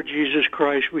the Lord Jesus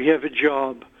Christ, we have a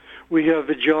job. We have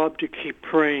a job to keep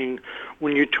praying.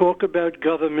 When you talk about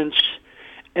governments,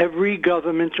 every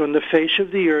government on the face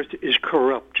of the earth is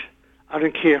corrupt. I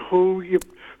don't care who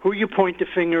you point the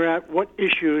finger at, what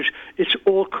issues, it's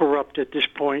all corrupt at this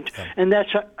point. And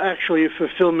that's actually a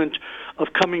fulfillment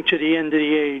of coming to the end of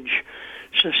the age.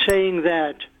 So saying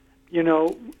that,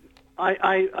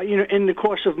 I in the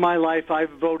course of my life,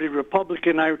 I've voted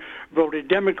Republican, I voted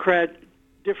Democrat,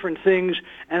 different things,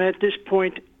 and at this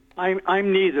point,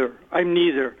 I'm neither.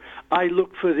 I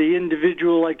look for the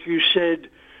individual, like you said.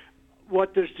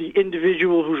 What does the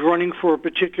individual who's running for a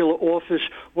particular office,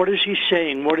 what is he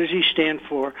saying? What does he stand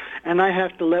for? And I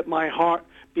have to let my heart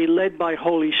be led by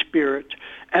Holy Spirit.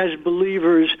 As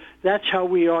believers, that's how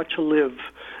we are to live.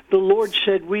 The Lord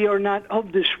said we are not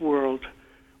of this world.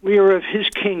 We are of His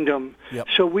kingdom. Yep.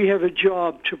 So we have a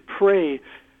job to pray,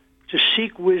 to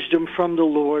seek wisdom from the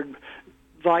Lord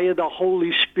via the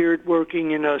Holy Spirit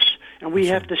working in us. And we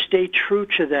have to stay true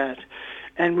to that.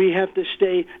 And we have to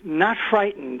stay not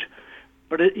frightened.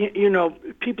 But,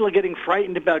 people are getting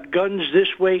frightened about guns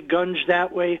this way, guns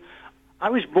that way. I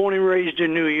was born and raised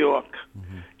in New York.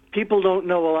 Mm-hmm. People don't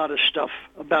know a lot of stuff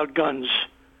about guns.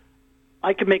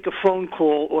 I can make a phone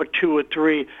call or two or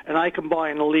three, and I can buy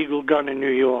an illegal gun in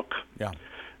New York. Yeah.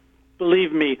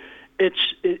 Believe me,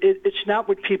 it's not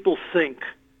what people think.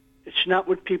 It's not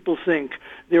what people think.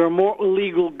 There are more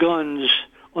illegal guns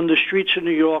on the streets of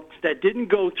New York that didn't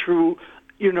go through,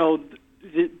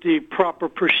 the proper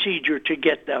procedure to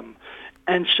get them.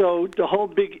 And so the whole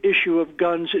big issue of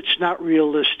guns, it's not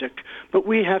realistic. But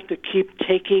we have to keep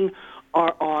taking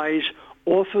our eyes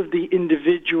off of the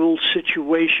individual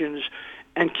situations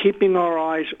and keeping our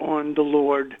eyes on the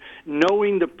Lord.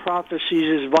 Knowing the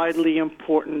prophecies is vitally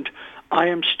important. I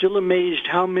am still amazed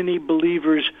how many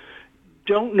believers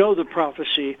don't know the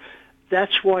prophecy.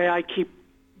 That's why I keep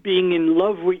being in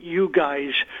love with you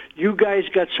guys. You guys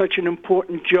got such an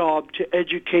important job to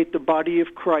educate the body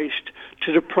of Christ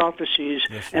to the prophecies,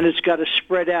 and it's got to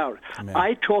spread out. Amen.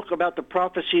 I talk about the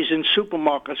prophecies in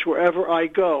supermarkets wherever I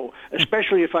go,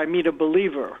 especially if I meet a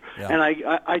believer, and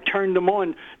I turn them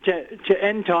on to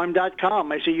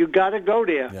endtime.com. I say, you got to go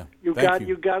there. Yeah.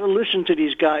 You got to listen to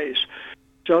these guys.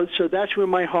 So that's where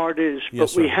my heart is.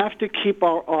 But we have to keep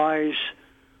our eyes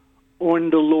on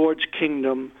the Lord's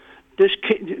kingdom.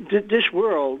 This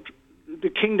world, the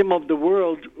kingdom of the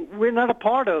world, we're not a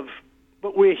part of,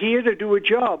 but we're here to do a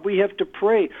job. We have to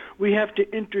pray. We have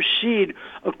to intercede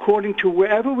according to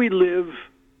wherever we live,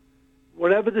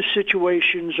 whatever the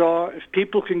situations are. If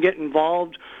people can get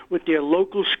involved with their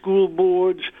local school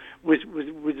boards, with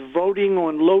voting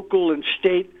on local and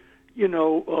state,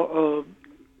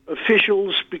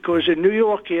 officials, because in New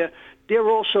York here, they're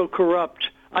also corrupt.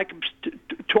 I can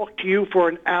talk to you for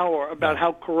an hour about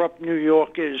how corrupt New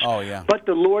York is. Oh, yeah. But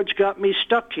the Lord's got me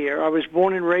stuck here. I was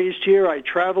born and raised here. I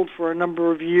traveled for a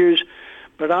number of years.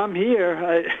 But I'm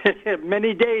here.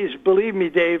 Many days, believe me,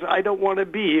 Dave, I don't want to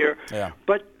be here. Yeah.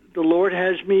 But the Lord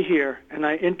has me here, and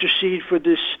I intercede for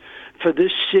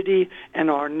this city and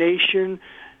our nation.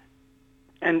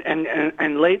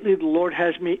 And lately the Lord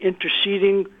has me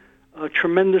interceding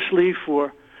tremendously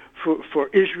for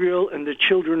Israel and the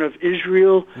children of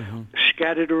Israel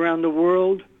scattered around the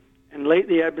world. And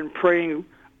lately I've been praying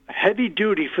heavy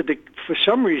duty for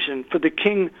some reason for the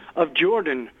king of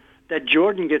Jordan, that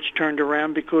Jordan gets turned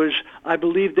around, because I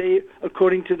believe they,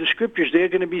 according to the scriptures, they're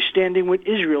going to be standing with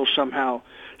Israel somehow.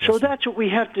 So that's what we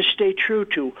have to stay true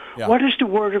to. Yeah. What does the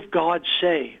Word of God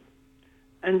say?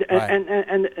 And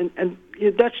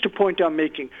that's the point I'm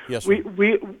making. Yes, we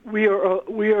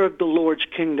are of the Lord's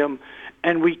kingdom,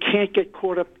 and we can't get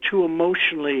caught up too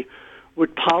emotionally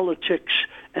with politics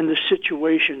and the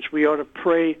situations. We ought to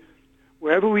pray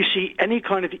wherever we see any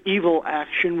kind of evil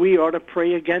action. We ought to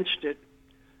pray against it,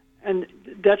 and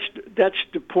that's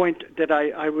the point that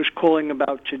I was calling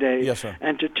about today. Yes, sir.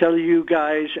 And to tell you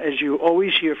guys, as you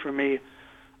always hear from me,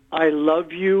 I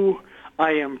love you.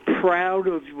 I am proud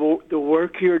of the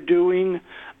work you're doing.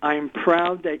 I am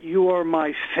proud that you are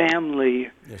my family.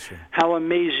 Yes, sir. How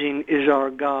amazing is our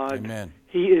God. Amen.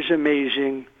 He is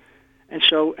amazing. And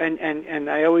so, and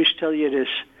I always tell you this: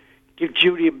 give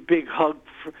Judy a big hug.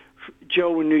 For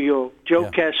Joe in New York,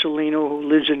 Joe Castellino, who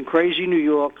lives in crazy New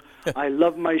York. I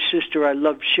love my sister. I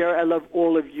love Cher. I love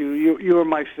all of you. You're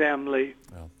my family.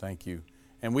 Well, thank you.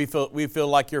 And we feel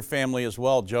like your family as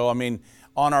well, Joe. I mean,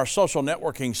 on our social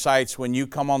networking sites, when you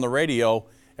come on the radio,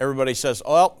 everybody says,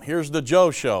 well, here's the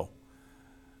Joe Show.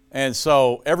 And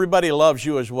so everybody loves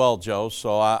you as well, Joe.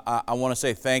 So I want to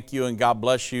say thank you and God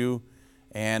bless you.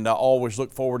 And I always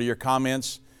look forward to your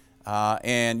comments.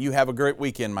 And you have a great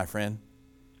weekend, my friend.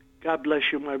 God bless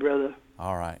you, my brother.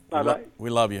 All right. Bye-bye. We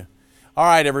love you. All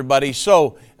right, everybody.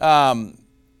 So,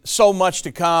 so much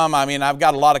to come. I mean, I've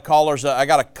got a lot of callers. I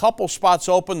got a couple spots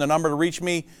open. The number to reach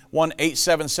me,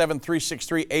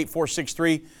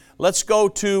 1-877-363-8463. Let's go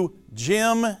to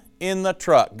Jim in the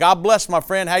truck. God bless, my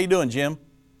friend. How you doing, Jim?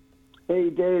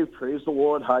 Hey, Dave. Praise the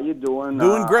Lord. How you doing?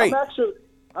 Doing great.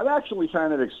 I'm actually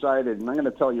kind of excited, and I'm going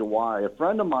to tell you why. A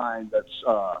friend of mine that's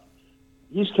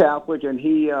he's Catholic, and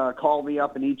he called me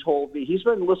up and he told me he's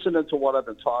been listening to what I've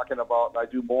been talking about. I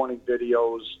do morning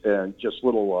videos and just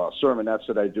little sermonettes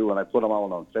that I do, and I put them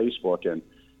out on Facebook. And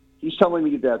he's telling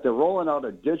me that they're rolling out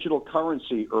a digital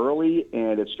currency early,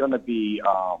 and it's going to be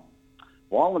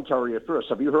voluntary at first.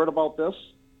 Have you heard about this?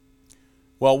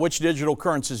 Well, which digital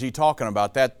currency is he talking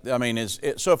about? That, I mean,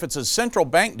 so if it's a central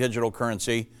bank digital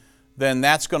currency, then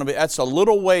that's a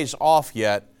little ways off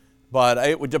yet, but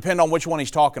it would depend on which one he's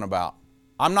talking about.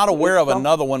 I'm not aware of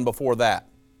another one before that.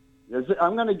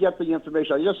 I'm going to get the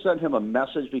information. I just sent him a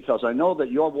message because I know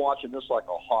that you're watching this like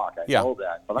a hawk. I know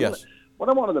that. But what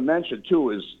I wanted to mention,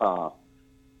 too, is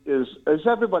as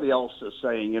everybody else is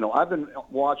saying, you know, I've been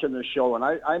watching this show, and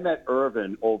I met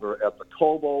Irvin over at the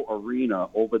Cobo Arena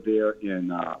over there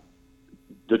in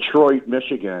Detroit,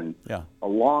 Michigan, a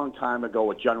long time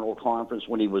ago at General Conference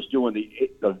when he was doing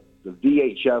the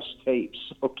VHS tapes,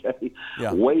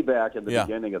 way back in the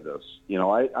beginning of this. You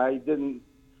know, I didn't,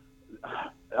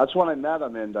 that's when I met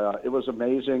him, and it was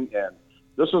amazing. And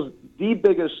this is the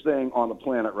biggest thing on the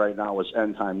planet right now is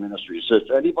End Time Ministries. So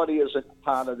if anybody isn't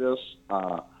part of this,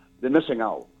 they're missing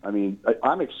out. I mean,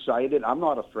 I'm excited. I'm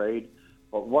not afraid.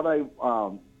 But what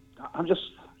I'm just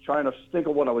trying to think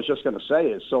of what I was just going to say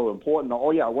is so important. Oh,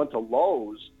 yeah, I went to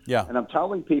Lowe's, and I'm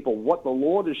telling people what the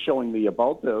Lord is showing me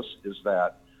about this is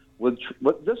that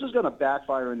this is going to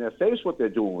backfire in their face, what they're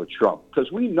doing with Trump,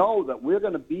 because we know that we're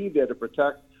going to be there to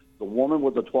protect the woman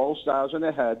with the 12 stars in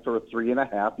her head for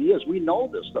 3.5 years. We know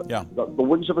this. The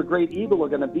wings of a great eagle are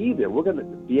going to be there. We're going to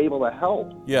be able to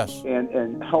help. Yes.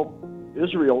 And help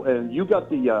Israel. And you got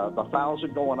the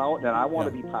 1,000 going out, and I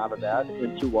want to be part of that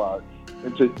into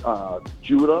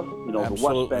Judah, you know, the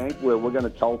West Bank, where we're going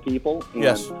to tell people.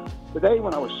 And today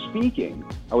when I was speaking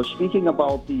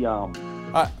about the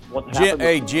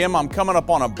Jim, I'm coming up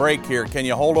on a break here. Can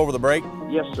you hold over the break?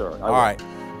 Yes, sir. All right.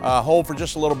 Hold for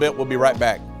just a little bit. We'll be right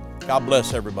back. God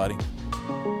bless everybody.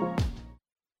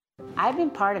 I've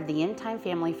been part of the End Time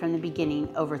family from the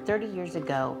beginning over 30 years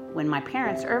ago when my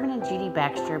parents, Irvin and Judy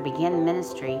Baxter, began the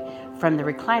ministry from the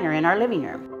recliner in our living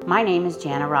room. My name is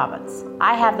Jana Robbins.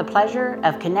 I have the pleasure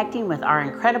of connecting with our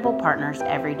incredible partners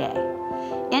every day.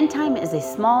 End Time is a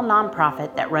small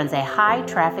nonprofit that runs a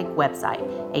high-traffic website,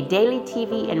 a daily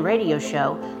TV and radio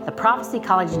show, the Prophecy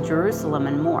College in Jerusalem,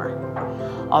 and more.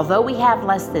 Although we have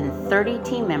less than 30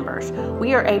 team members,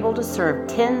 we are able to serve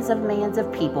tens of millions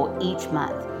of people each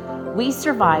month. We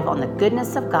survive on the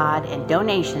goodness of God and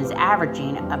donations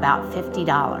averaging about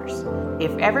 $50.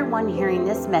 If everyone hearing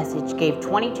this message gave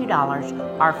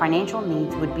 $22, our financial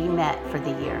needs would be met for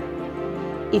the year.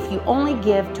 If you only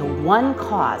give to one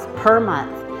cause per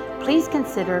month, please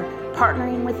consider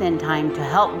partnering with End Time to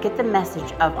help get the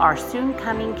message of our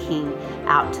soon-coming King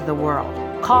out to the world.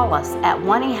 Call us at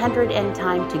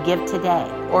 1-800-END-TIME to give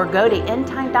today, or go to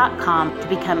endtime.com to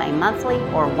become a monthly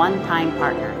or one-time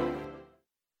partner.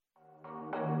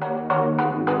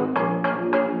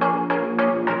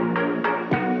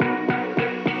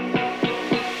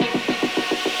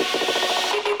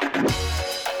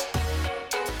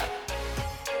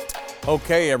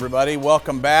 Okay, everybody,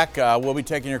 welcome back. We'll be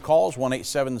taking your calls,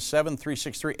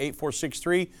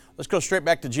 1-877-363-8463. Let's go straight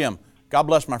back to Jim. God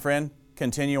bless, my friend.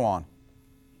 Continue on.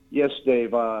 Yes,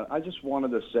 Dave. I just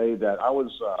wanted to say that I'm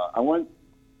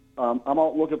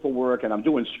out looking for work, and I'm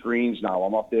doing screens now.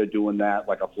 I'm up there doing that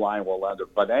like a fly in well under.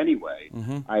 But anyway,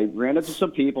 I ran into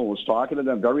some people, was talking to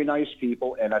them, very nice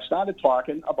people, and I started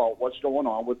talking about what's going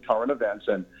on with current events.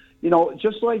 And, you know,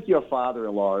 just like your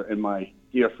father-in-law and my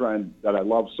dear friend that I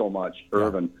love so much,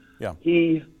 Irvin,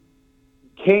 he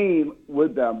came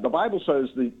with them. The Bible says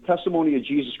the testimony of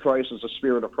Jesus Christ is the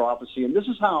spirit of prophecy. And this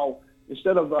is how,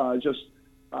 instead of just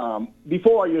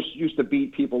before I used to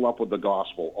beat people up with the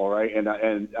gospel, all right,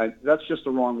 and that's just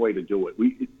the wrong way to do it.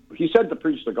 He said to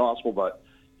preach the gospel, but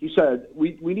he said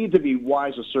we need to be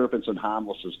wise as serpents and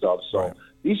harmless as doves. So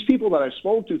these people that I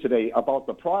spoke to today about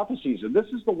the prophecies, and this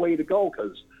is the way to go,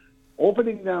 because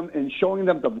opening them and showing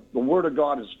them the Word of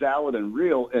God is valid and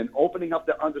real, and opening up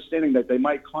their understanding that they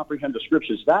might comprehend the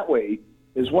Scriptures that way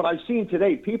is what I've seen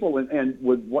today. People, and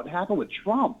with what happened with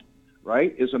Trump,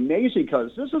 right, is amazing,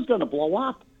 because this is going to blow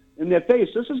up in their face.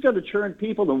 This is going to turn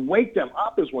people and wake them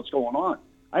up is what's going on.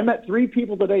 I met 3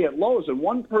 people today at Lowe's, and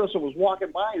one person was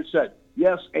walking by and said,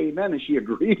 yes, amen, and she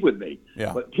agreed with me.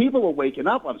 Yeah. But people are waking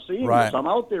up. I'm seeing this. I'm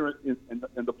out there in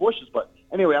the bushes. But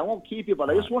anyway, I won't keep you, but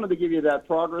I just wanted to give you that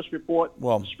progress report,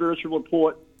 spiritual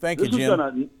report. Thank you,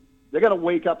 Jim. They're going to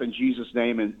wake up in Jesus'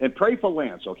 name, and pray for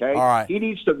Lance, okay? All right. He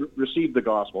needs to receive the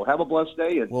gospel. Have a blessed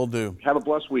day, and will do. Have a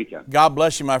blessed weekend. God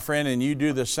bless you, my friend, and you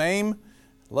do the same.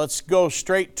 Let's go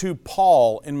straight to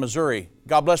Paul in Missouri.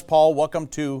 God bless, Paul. Welcome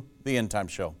to the End Time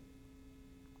Show.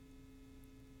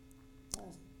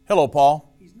 Hello,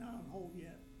 Paul. He's not on hold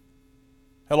yet.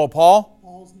 Hello, Paul.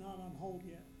 Paul's not on hold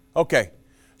yet. Okay.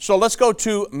 So let's go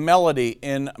to Melody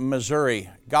in Missouri.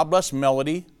 God bless,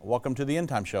 Melody. Welcome to the End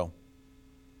Time Show.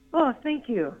 Oh, thank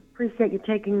you. Appreciate you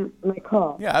taking my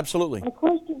call. Yeah, absolutely.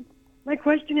 My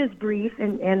question is brief,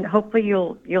 and hopefully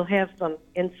you'll have some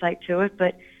insight to it.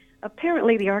 But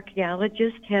apparently, the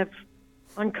archaeologists have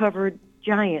uncovered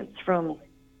giants from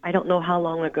I don't know how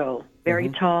long ago. Very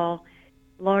tall,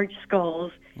 large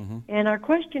skulls. And our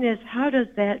question is, how does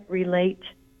that relate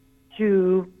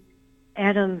to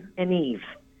Adam and Eve?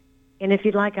 And if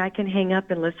you'd like, I can hang up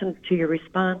and listen to your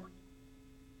response.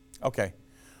 Okay.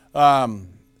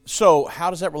 So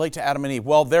how does that relate to Adam and Eve?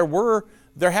 Well,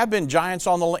 there have been giants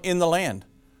in the land.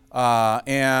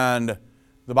 And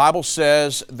the Bible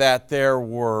says that there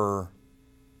were,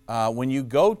 when you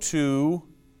go to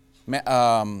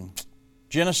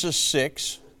Genesis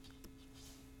 6,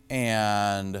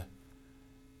 and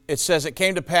it says, it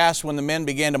came to pass when the men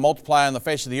began to multiply on the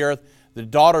face of the earth, the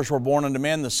daughters were born unto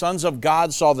men. The sons of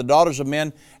God saw the daughters of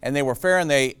men, and they were fair,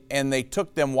 and they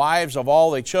took them wives of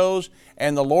all they chose.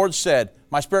 And the Lord said,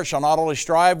 my spirit shall not always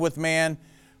strive with man,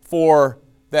 for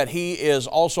that he is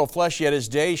also flesh, yet his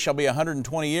days shall be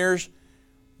 120 years.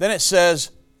 Then it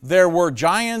says, there were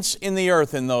giants in the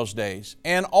earth in those days,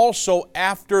 and also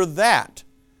after that,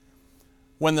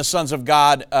 when the sons of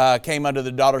God came unto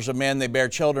the daughters of men, they bare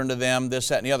children to them, this,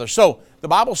 that, and the other. So the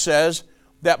Bible says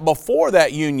that before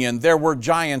that union, there were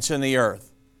giants in the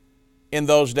earth in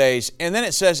those days. And then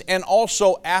it says, and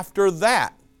also after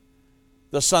that,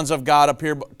 the sons of God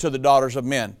appeared to the daughters of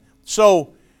men.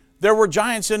 So there were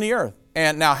giants in the earth.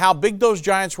 And now how big those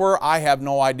giants were, I have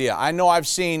no idea. I know I've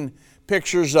seen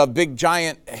pictures of big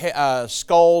giant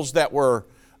skulls that were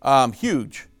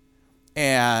huge.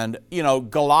 And, you know,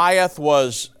 Goliath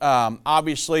was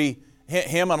obviously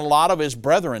him and a lot of his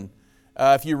brethren.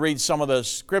 If you read some of the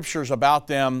scriptures about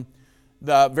them,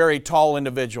 the very tall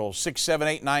individuals, 6, 7,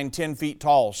 8, 9, 10 feet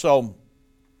tall. So,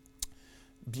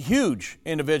 huge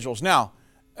individuals. Now,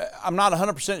 I'm not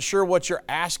 100% sure what you're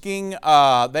asking.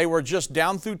 They were just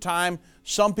down through time.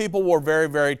 Some people were very,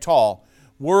 very tall.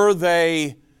 Were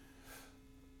they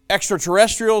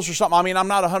extraterrestrials or something? I mean, I'm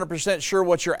not 100% sure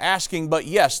what you're asking, but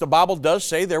yes, the Bible does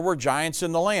say there were giants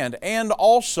in the land. And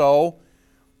also,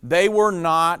 they were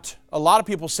not, a lot of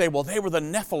people say, well, they were the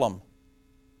Nephilim.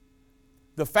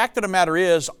 The fact of the matter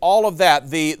is, all of that,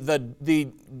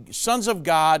 the sons of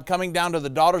God coming down to the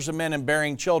daughters of men and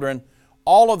bearing children,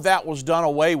 all of that was done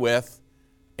away with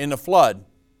in the flood.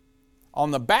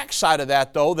 On the backside of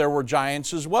that, though, there were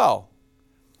giants as well.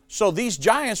 So these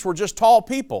giants were just tall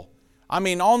people. I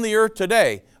mean, on the earth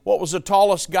today, what was the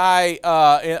tallest guy,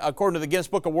 according to the Guinness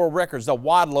Book of World Records, the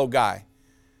Wadlow guy?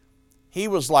 He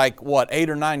was like, 8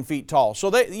 or 9 feet tall.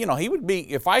 So, he would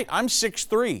be, I'm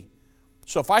 6'3".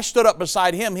 So if I stood up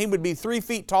beside him, he would be 3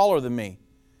 feet taller than me.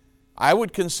 I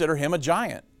would consider him a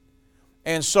giant.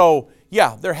 And so,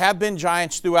 yeah, there have been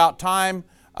giants throughout time.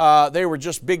 They were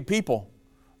just big people.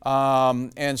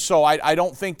 And so I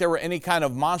don't think there were any kind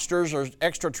of monsters or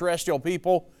extraterrestrial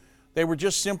people. They were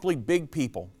just simply big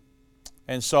people.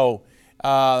 And so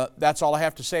that's all I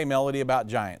have to say, Melody, about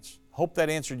giants. Hope that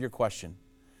answered your question.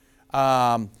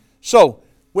 So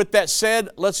with that said,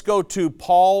 let's go to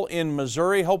Paul in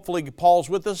Missouri. Hopefully Paul's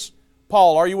with us.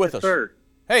 Paul, are you with us? Sir.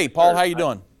 Hey, Paul, how you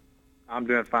doing? I'm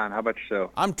doing fine. How about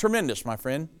yourself? I'm tremendous, my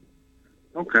friend.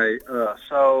 Okay.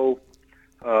 So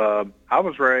I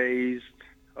was raised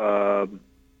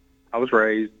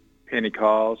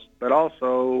Pentecost, but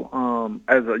also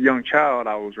as a young child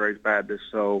I was raised Baptist.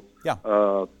 So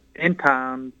yeah. End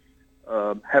Time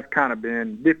have kind of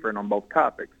been different on both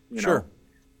topics. You Sure.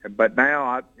 know? But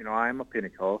now I am a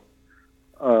Pentecost.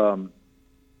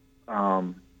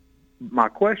 My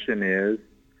question is,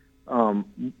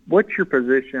 what's your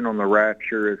position on the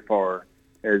rapture as far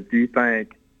as, do you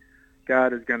think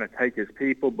God is going to take his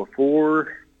people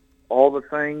before all the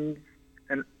things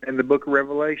in the book of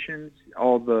Revelations,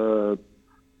 all the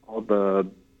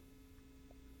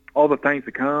things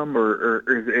to come, or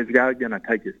is God going to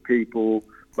take his people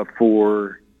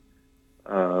before,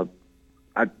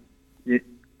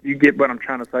 you get what I'm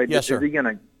trying to say? Yes, sir. Is he going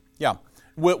to? Yeah.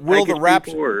 Will the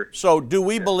rapture? Or? So, do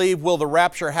we believe will the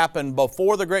rapture happen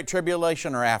before the Great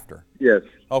Tribulation or after? Yes.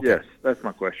 Okay. Yes, that's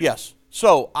my question. Yes.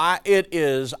 So, it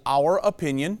is our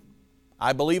opinion.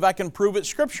 I believe I can prove it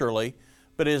scripturally,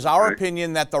 but it is our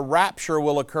opinion that the rapture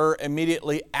will occur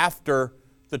immediately after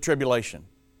the tribulation,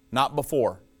 not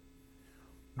before.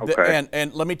 Okay.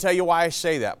 And let me tell you why I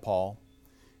say that, Paul.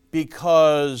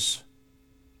 Because,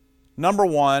 number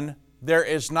one, there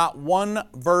is not one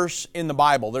verse in the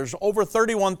Bible. There's over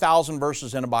 31,000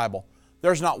 verses in the Bible.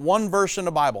 There's not one verse in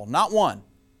the Bible, not one,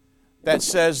 that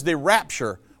says the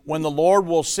rapture, when the Lord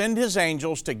will send his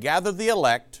angels to gather the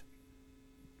elect.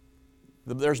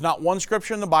 There's not one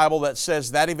scripture in the Bible that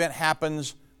says that event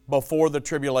happens before the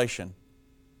tribulation.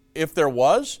 If there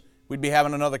was, we'd be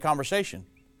having another conversation.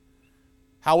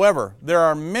 However, there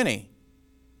are many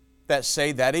that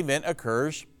say that event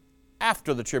occurs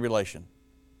after the tribulation.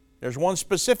 There's one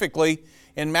specifically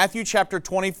in Matthew chapter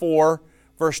 24,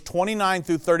 verse 29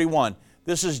 through 31.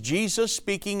 This is Jesus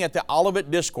speaking at the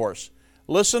Olivet Discourse.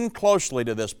 Listen closely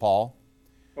to this, Paul.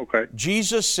 Okay.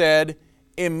 Jesus said,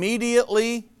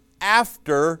 immediately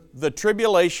after the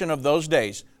tribulation of those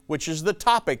days, which is the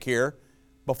topic here,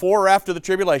 before or after the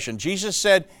tribulation. Jesus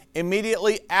said,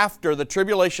 immediately after the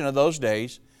tribulation of those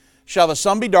days, shall the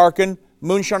sun be darkened,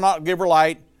 moon shall not give her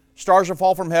light, stars shall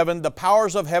fall from heaven, the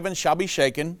powers of heaven shall be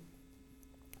shaken.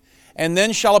 And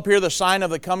then shall appear the sign of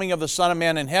the coming of the Son of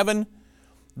Man in heaven.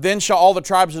 Then shall all the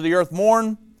tribes of the earth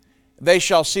mourn. They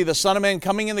shall see the Son of Man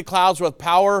coming in the clouds with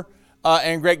power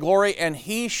and great glory, and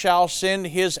he shall send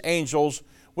his angels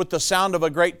with the sound of a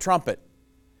great trumpet.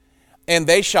 And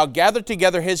they shall gather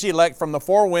together his elect from the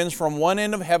four winds, from one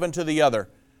end of heaven to the other.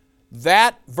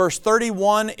 That, verse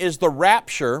 31, is the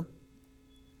rapture.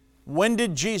 When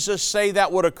did Jesus say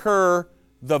that would occur?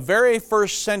 The very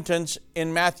first sentence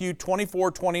in Matthew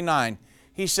 24:29.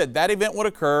 He said that event would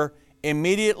occur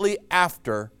immediately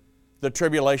after the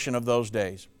tribulation of those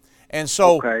days. And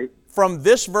so, from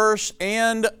this verse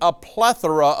and a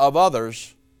plethora of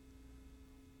others,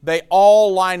 they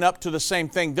all line up to the same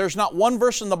thing. There's not one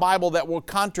verse in the Bible that will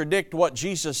contradict what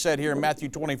Jesus said here in Matthew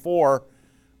 24,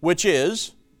 which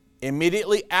is,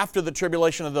 immediately after the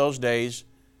tribulation of those days,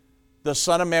 the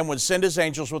Son of Man would send his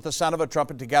angels with the sound of a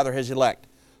trumpet to gather his elect.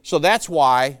 So that's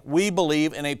why we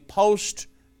believe in a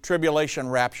post-tribulation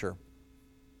rapture.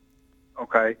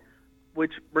 Okay.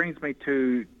 Which brings me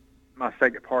to my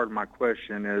second part of my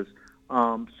question is,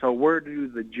 so where do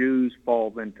the Jews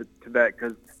fall into that?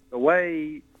 Because the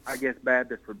way, I guess,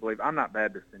 Baptists would believe, I'm not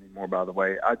Baptist anymore, by the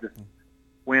way.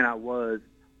 When I was,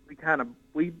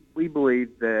 we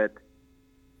believed that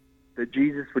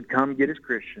Jesus would come get his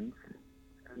Christians,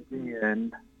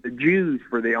 and the Jews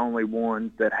were the only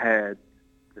ones that had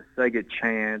the second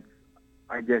chance,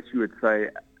 I guess you would say,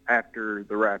 after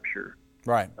the rapture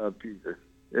of Jesus.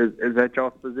 Is that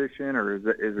y'all's position, or is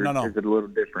it a little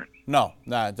different? No,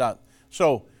 it's not.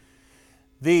 So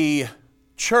the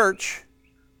church,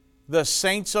 the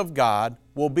saints of God,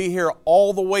 will be here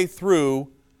all the way through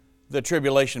the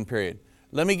tribulation period.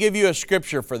 Let me give you a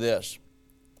scripture for this.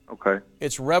 Okay.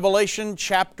 It's Revelation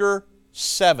chapter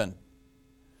 7.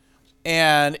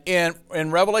 And in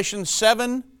Revelation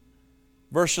 7,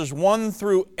 verses 1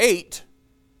 through 8,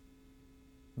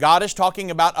 God is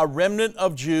talking about a remnant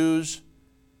of Jews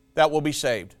that will be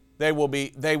saved. They will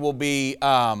be.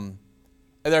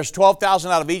 There's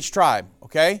 12,000 out of each tribe.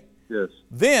 Okay. Yes.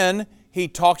 Then he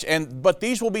talks, but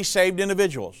these will be saved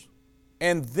individuals.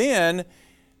 And then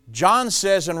John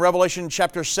says in Revelation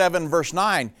chapter 7, verse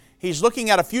 9, he's looking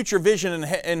at a future vision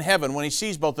in heaven when he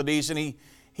sees both of these, and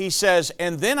he says,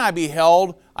 and then I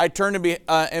turned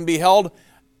and beheld,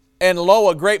 and lo,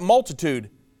 a great multitude,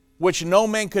 which no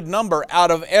man could number,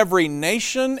 out of every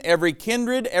nation, every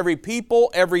kindred, every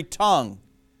people, every tongue.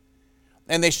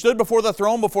 And they stood before the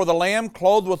throne, before the Lamb,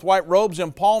 clothed with white robes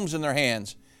and palms in their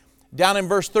hands. Down in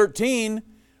verse 13,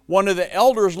 one of the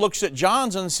elders looks at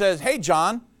John and says, hey,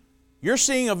 John, you're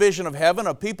seeing a vision of heaven,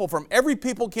 of people from every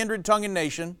people, kindred, tongue, and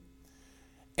nation.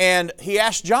 And he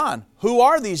asked John, who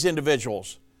are these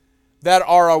individuals? that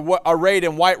are arrayed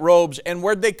in white robes, and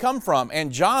where'd they come from?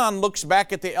 And John looks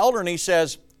back at the elder and he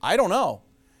says, I don't know.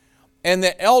 And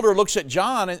the elder looks at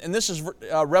John, and this is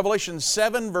Revelation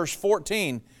 7, verse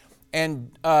 14.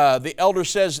 And the elder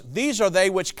says, these are they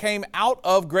which came out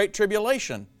of great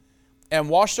tribulation and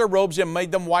washed their robes and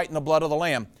made them white in the blood of the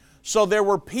Lamb. So there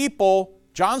were people,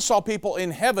 John saw people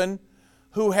in heaven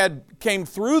who came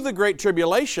through the great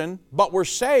tribulation but were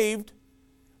saved,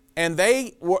 and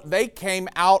they were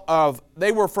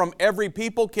from every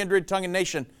people, kindred, tongue, and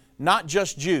nation, not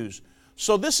just Jews.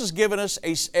 So this has given us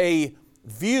a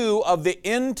view of the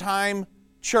end time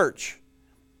church,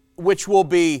 which will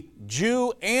be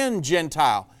Jew and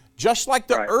Gentile. Just like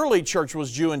the early church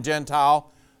was Jew and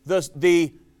Gentile,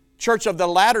 the church of the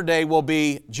latter day will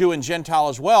be Jew and Gentile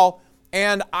as well.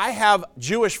 And I have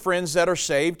Jewish friends that are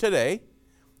saved today,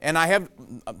 and I have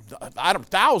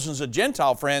thousands of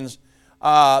Gentile friends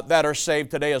that are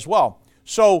saved today as well.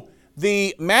 So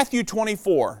the Matthew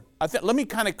 24, let me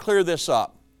kind of clear this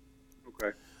up.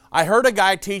 Okay. I heard a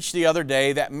guy teach the other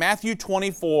day that Matthew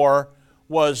 24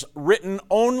 was written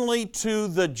only to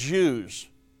the Jews.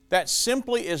 That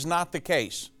simply is not the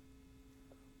case.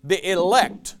 The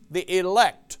elect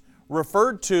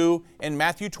referred to in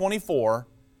Matthew 24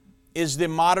 is the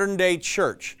modern day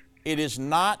church. It is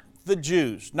not the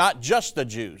Jews, not just the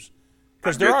Jews.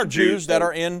 Because there are Jews that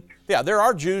are there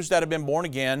are Jews that have been born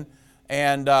again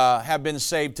and have been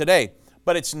saved today.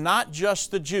 But it's not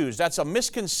just the Jews. That's a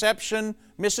misconception,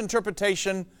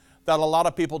 misinterpretation that a lot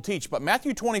of people teach. But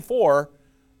Matthew 24,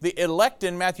 the elect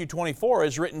in Matthew 24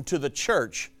 is written to the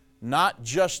church, not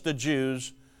just the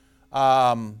Jews.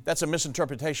 That's a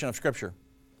misinterpretation of Scripture.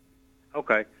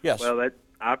 Okay. Yes. Well,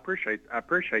 I appreciate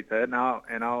that, and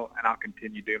I'll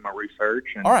continue doing my research.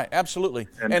 All right, absolutely.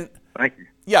 And thank you.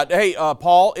 Yeah. Hey,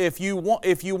 Paul, if you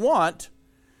want,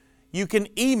 you can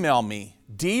email me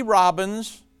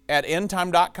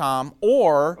drobbins@endtime.com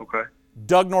or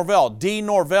Doug Norvell,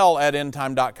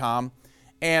 dnorvell@endtime.com.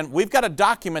 And we've got a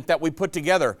document that we put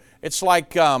together. It's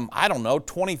like,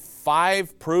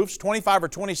 25 proofs, 25 or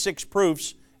 26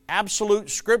 proofs,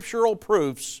 absolute scriptural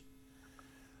proofs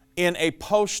in a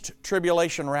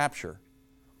post-tribulation rapture.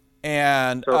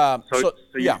 And so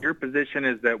your position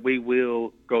is that we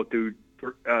will go through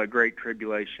great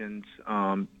tribulations,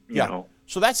 you know.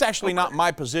 So that's actually not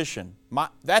my position.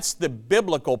 That's the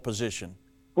biblical position.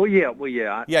 I know what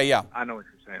you're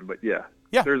saying, but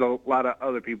there's a lot of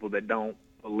other people that don't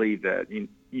believe that.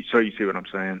 So you see what I'm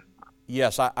saying?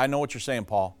 Yes, I know what you're saying,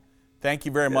 Paul. Thank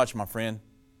you very much, my friend.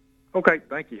 Okay,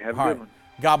 thank you. Have a good one.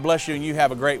 God bless you, and you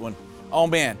have a great one. Oh,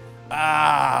 man.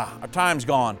 Our time's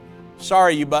gone.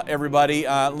 Sorry, everybody,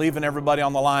 leaving everybody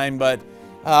on the line, but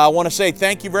I want to say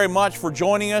thank you very much for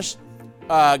joining us.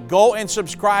 Go and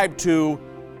subscribe to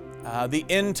the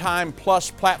End Time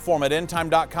Plus platform at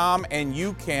endtime.com, and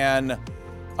you can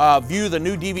view the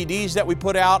new DVDs that we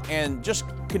put out, and just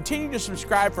continue to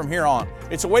subscribe from here on.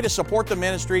 It's a way to support the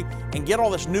ministry and get all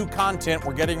this new content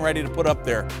we're getting ready to put up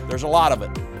there. There's a lot of it.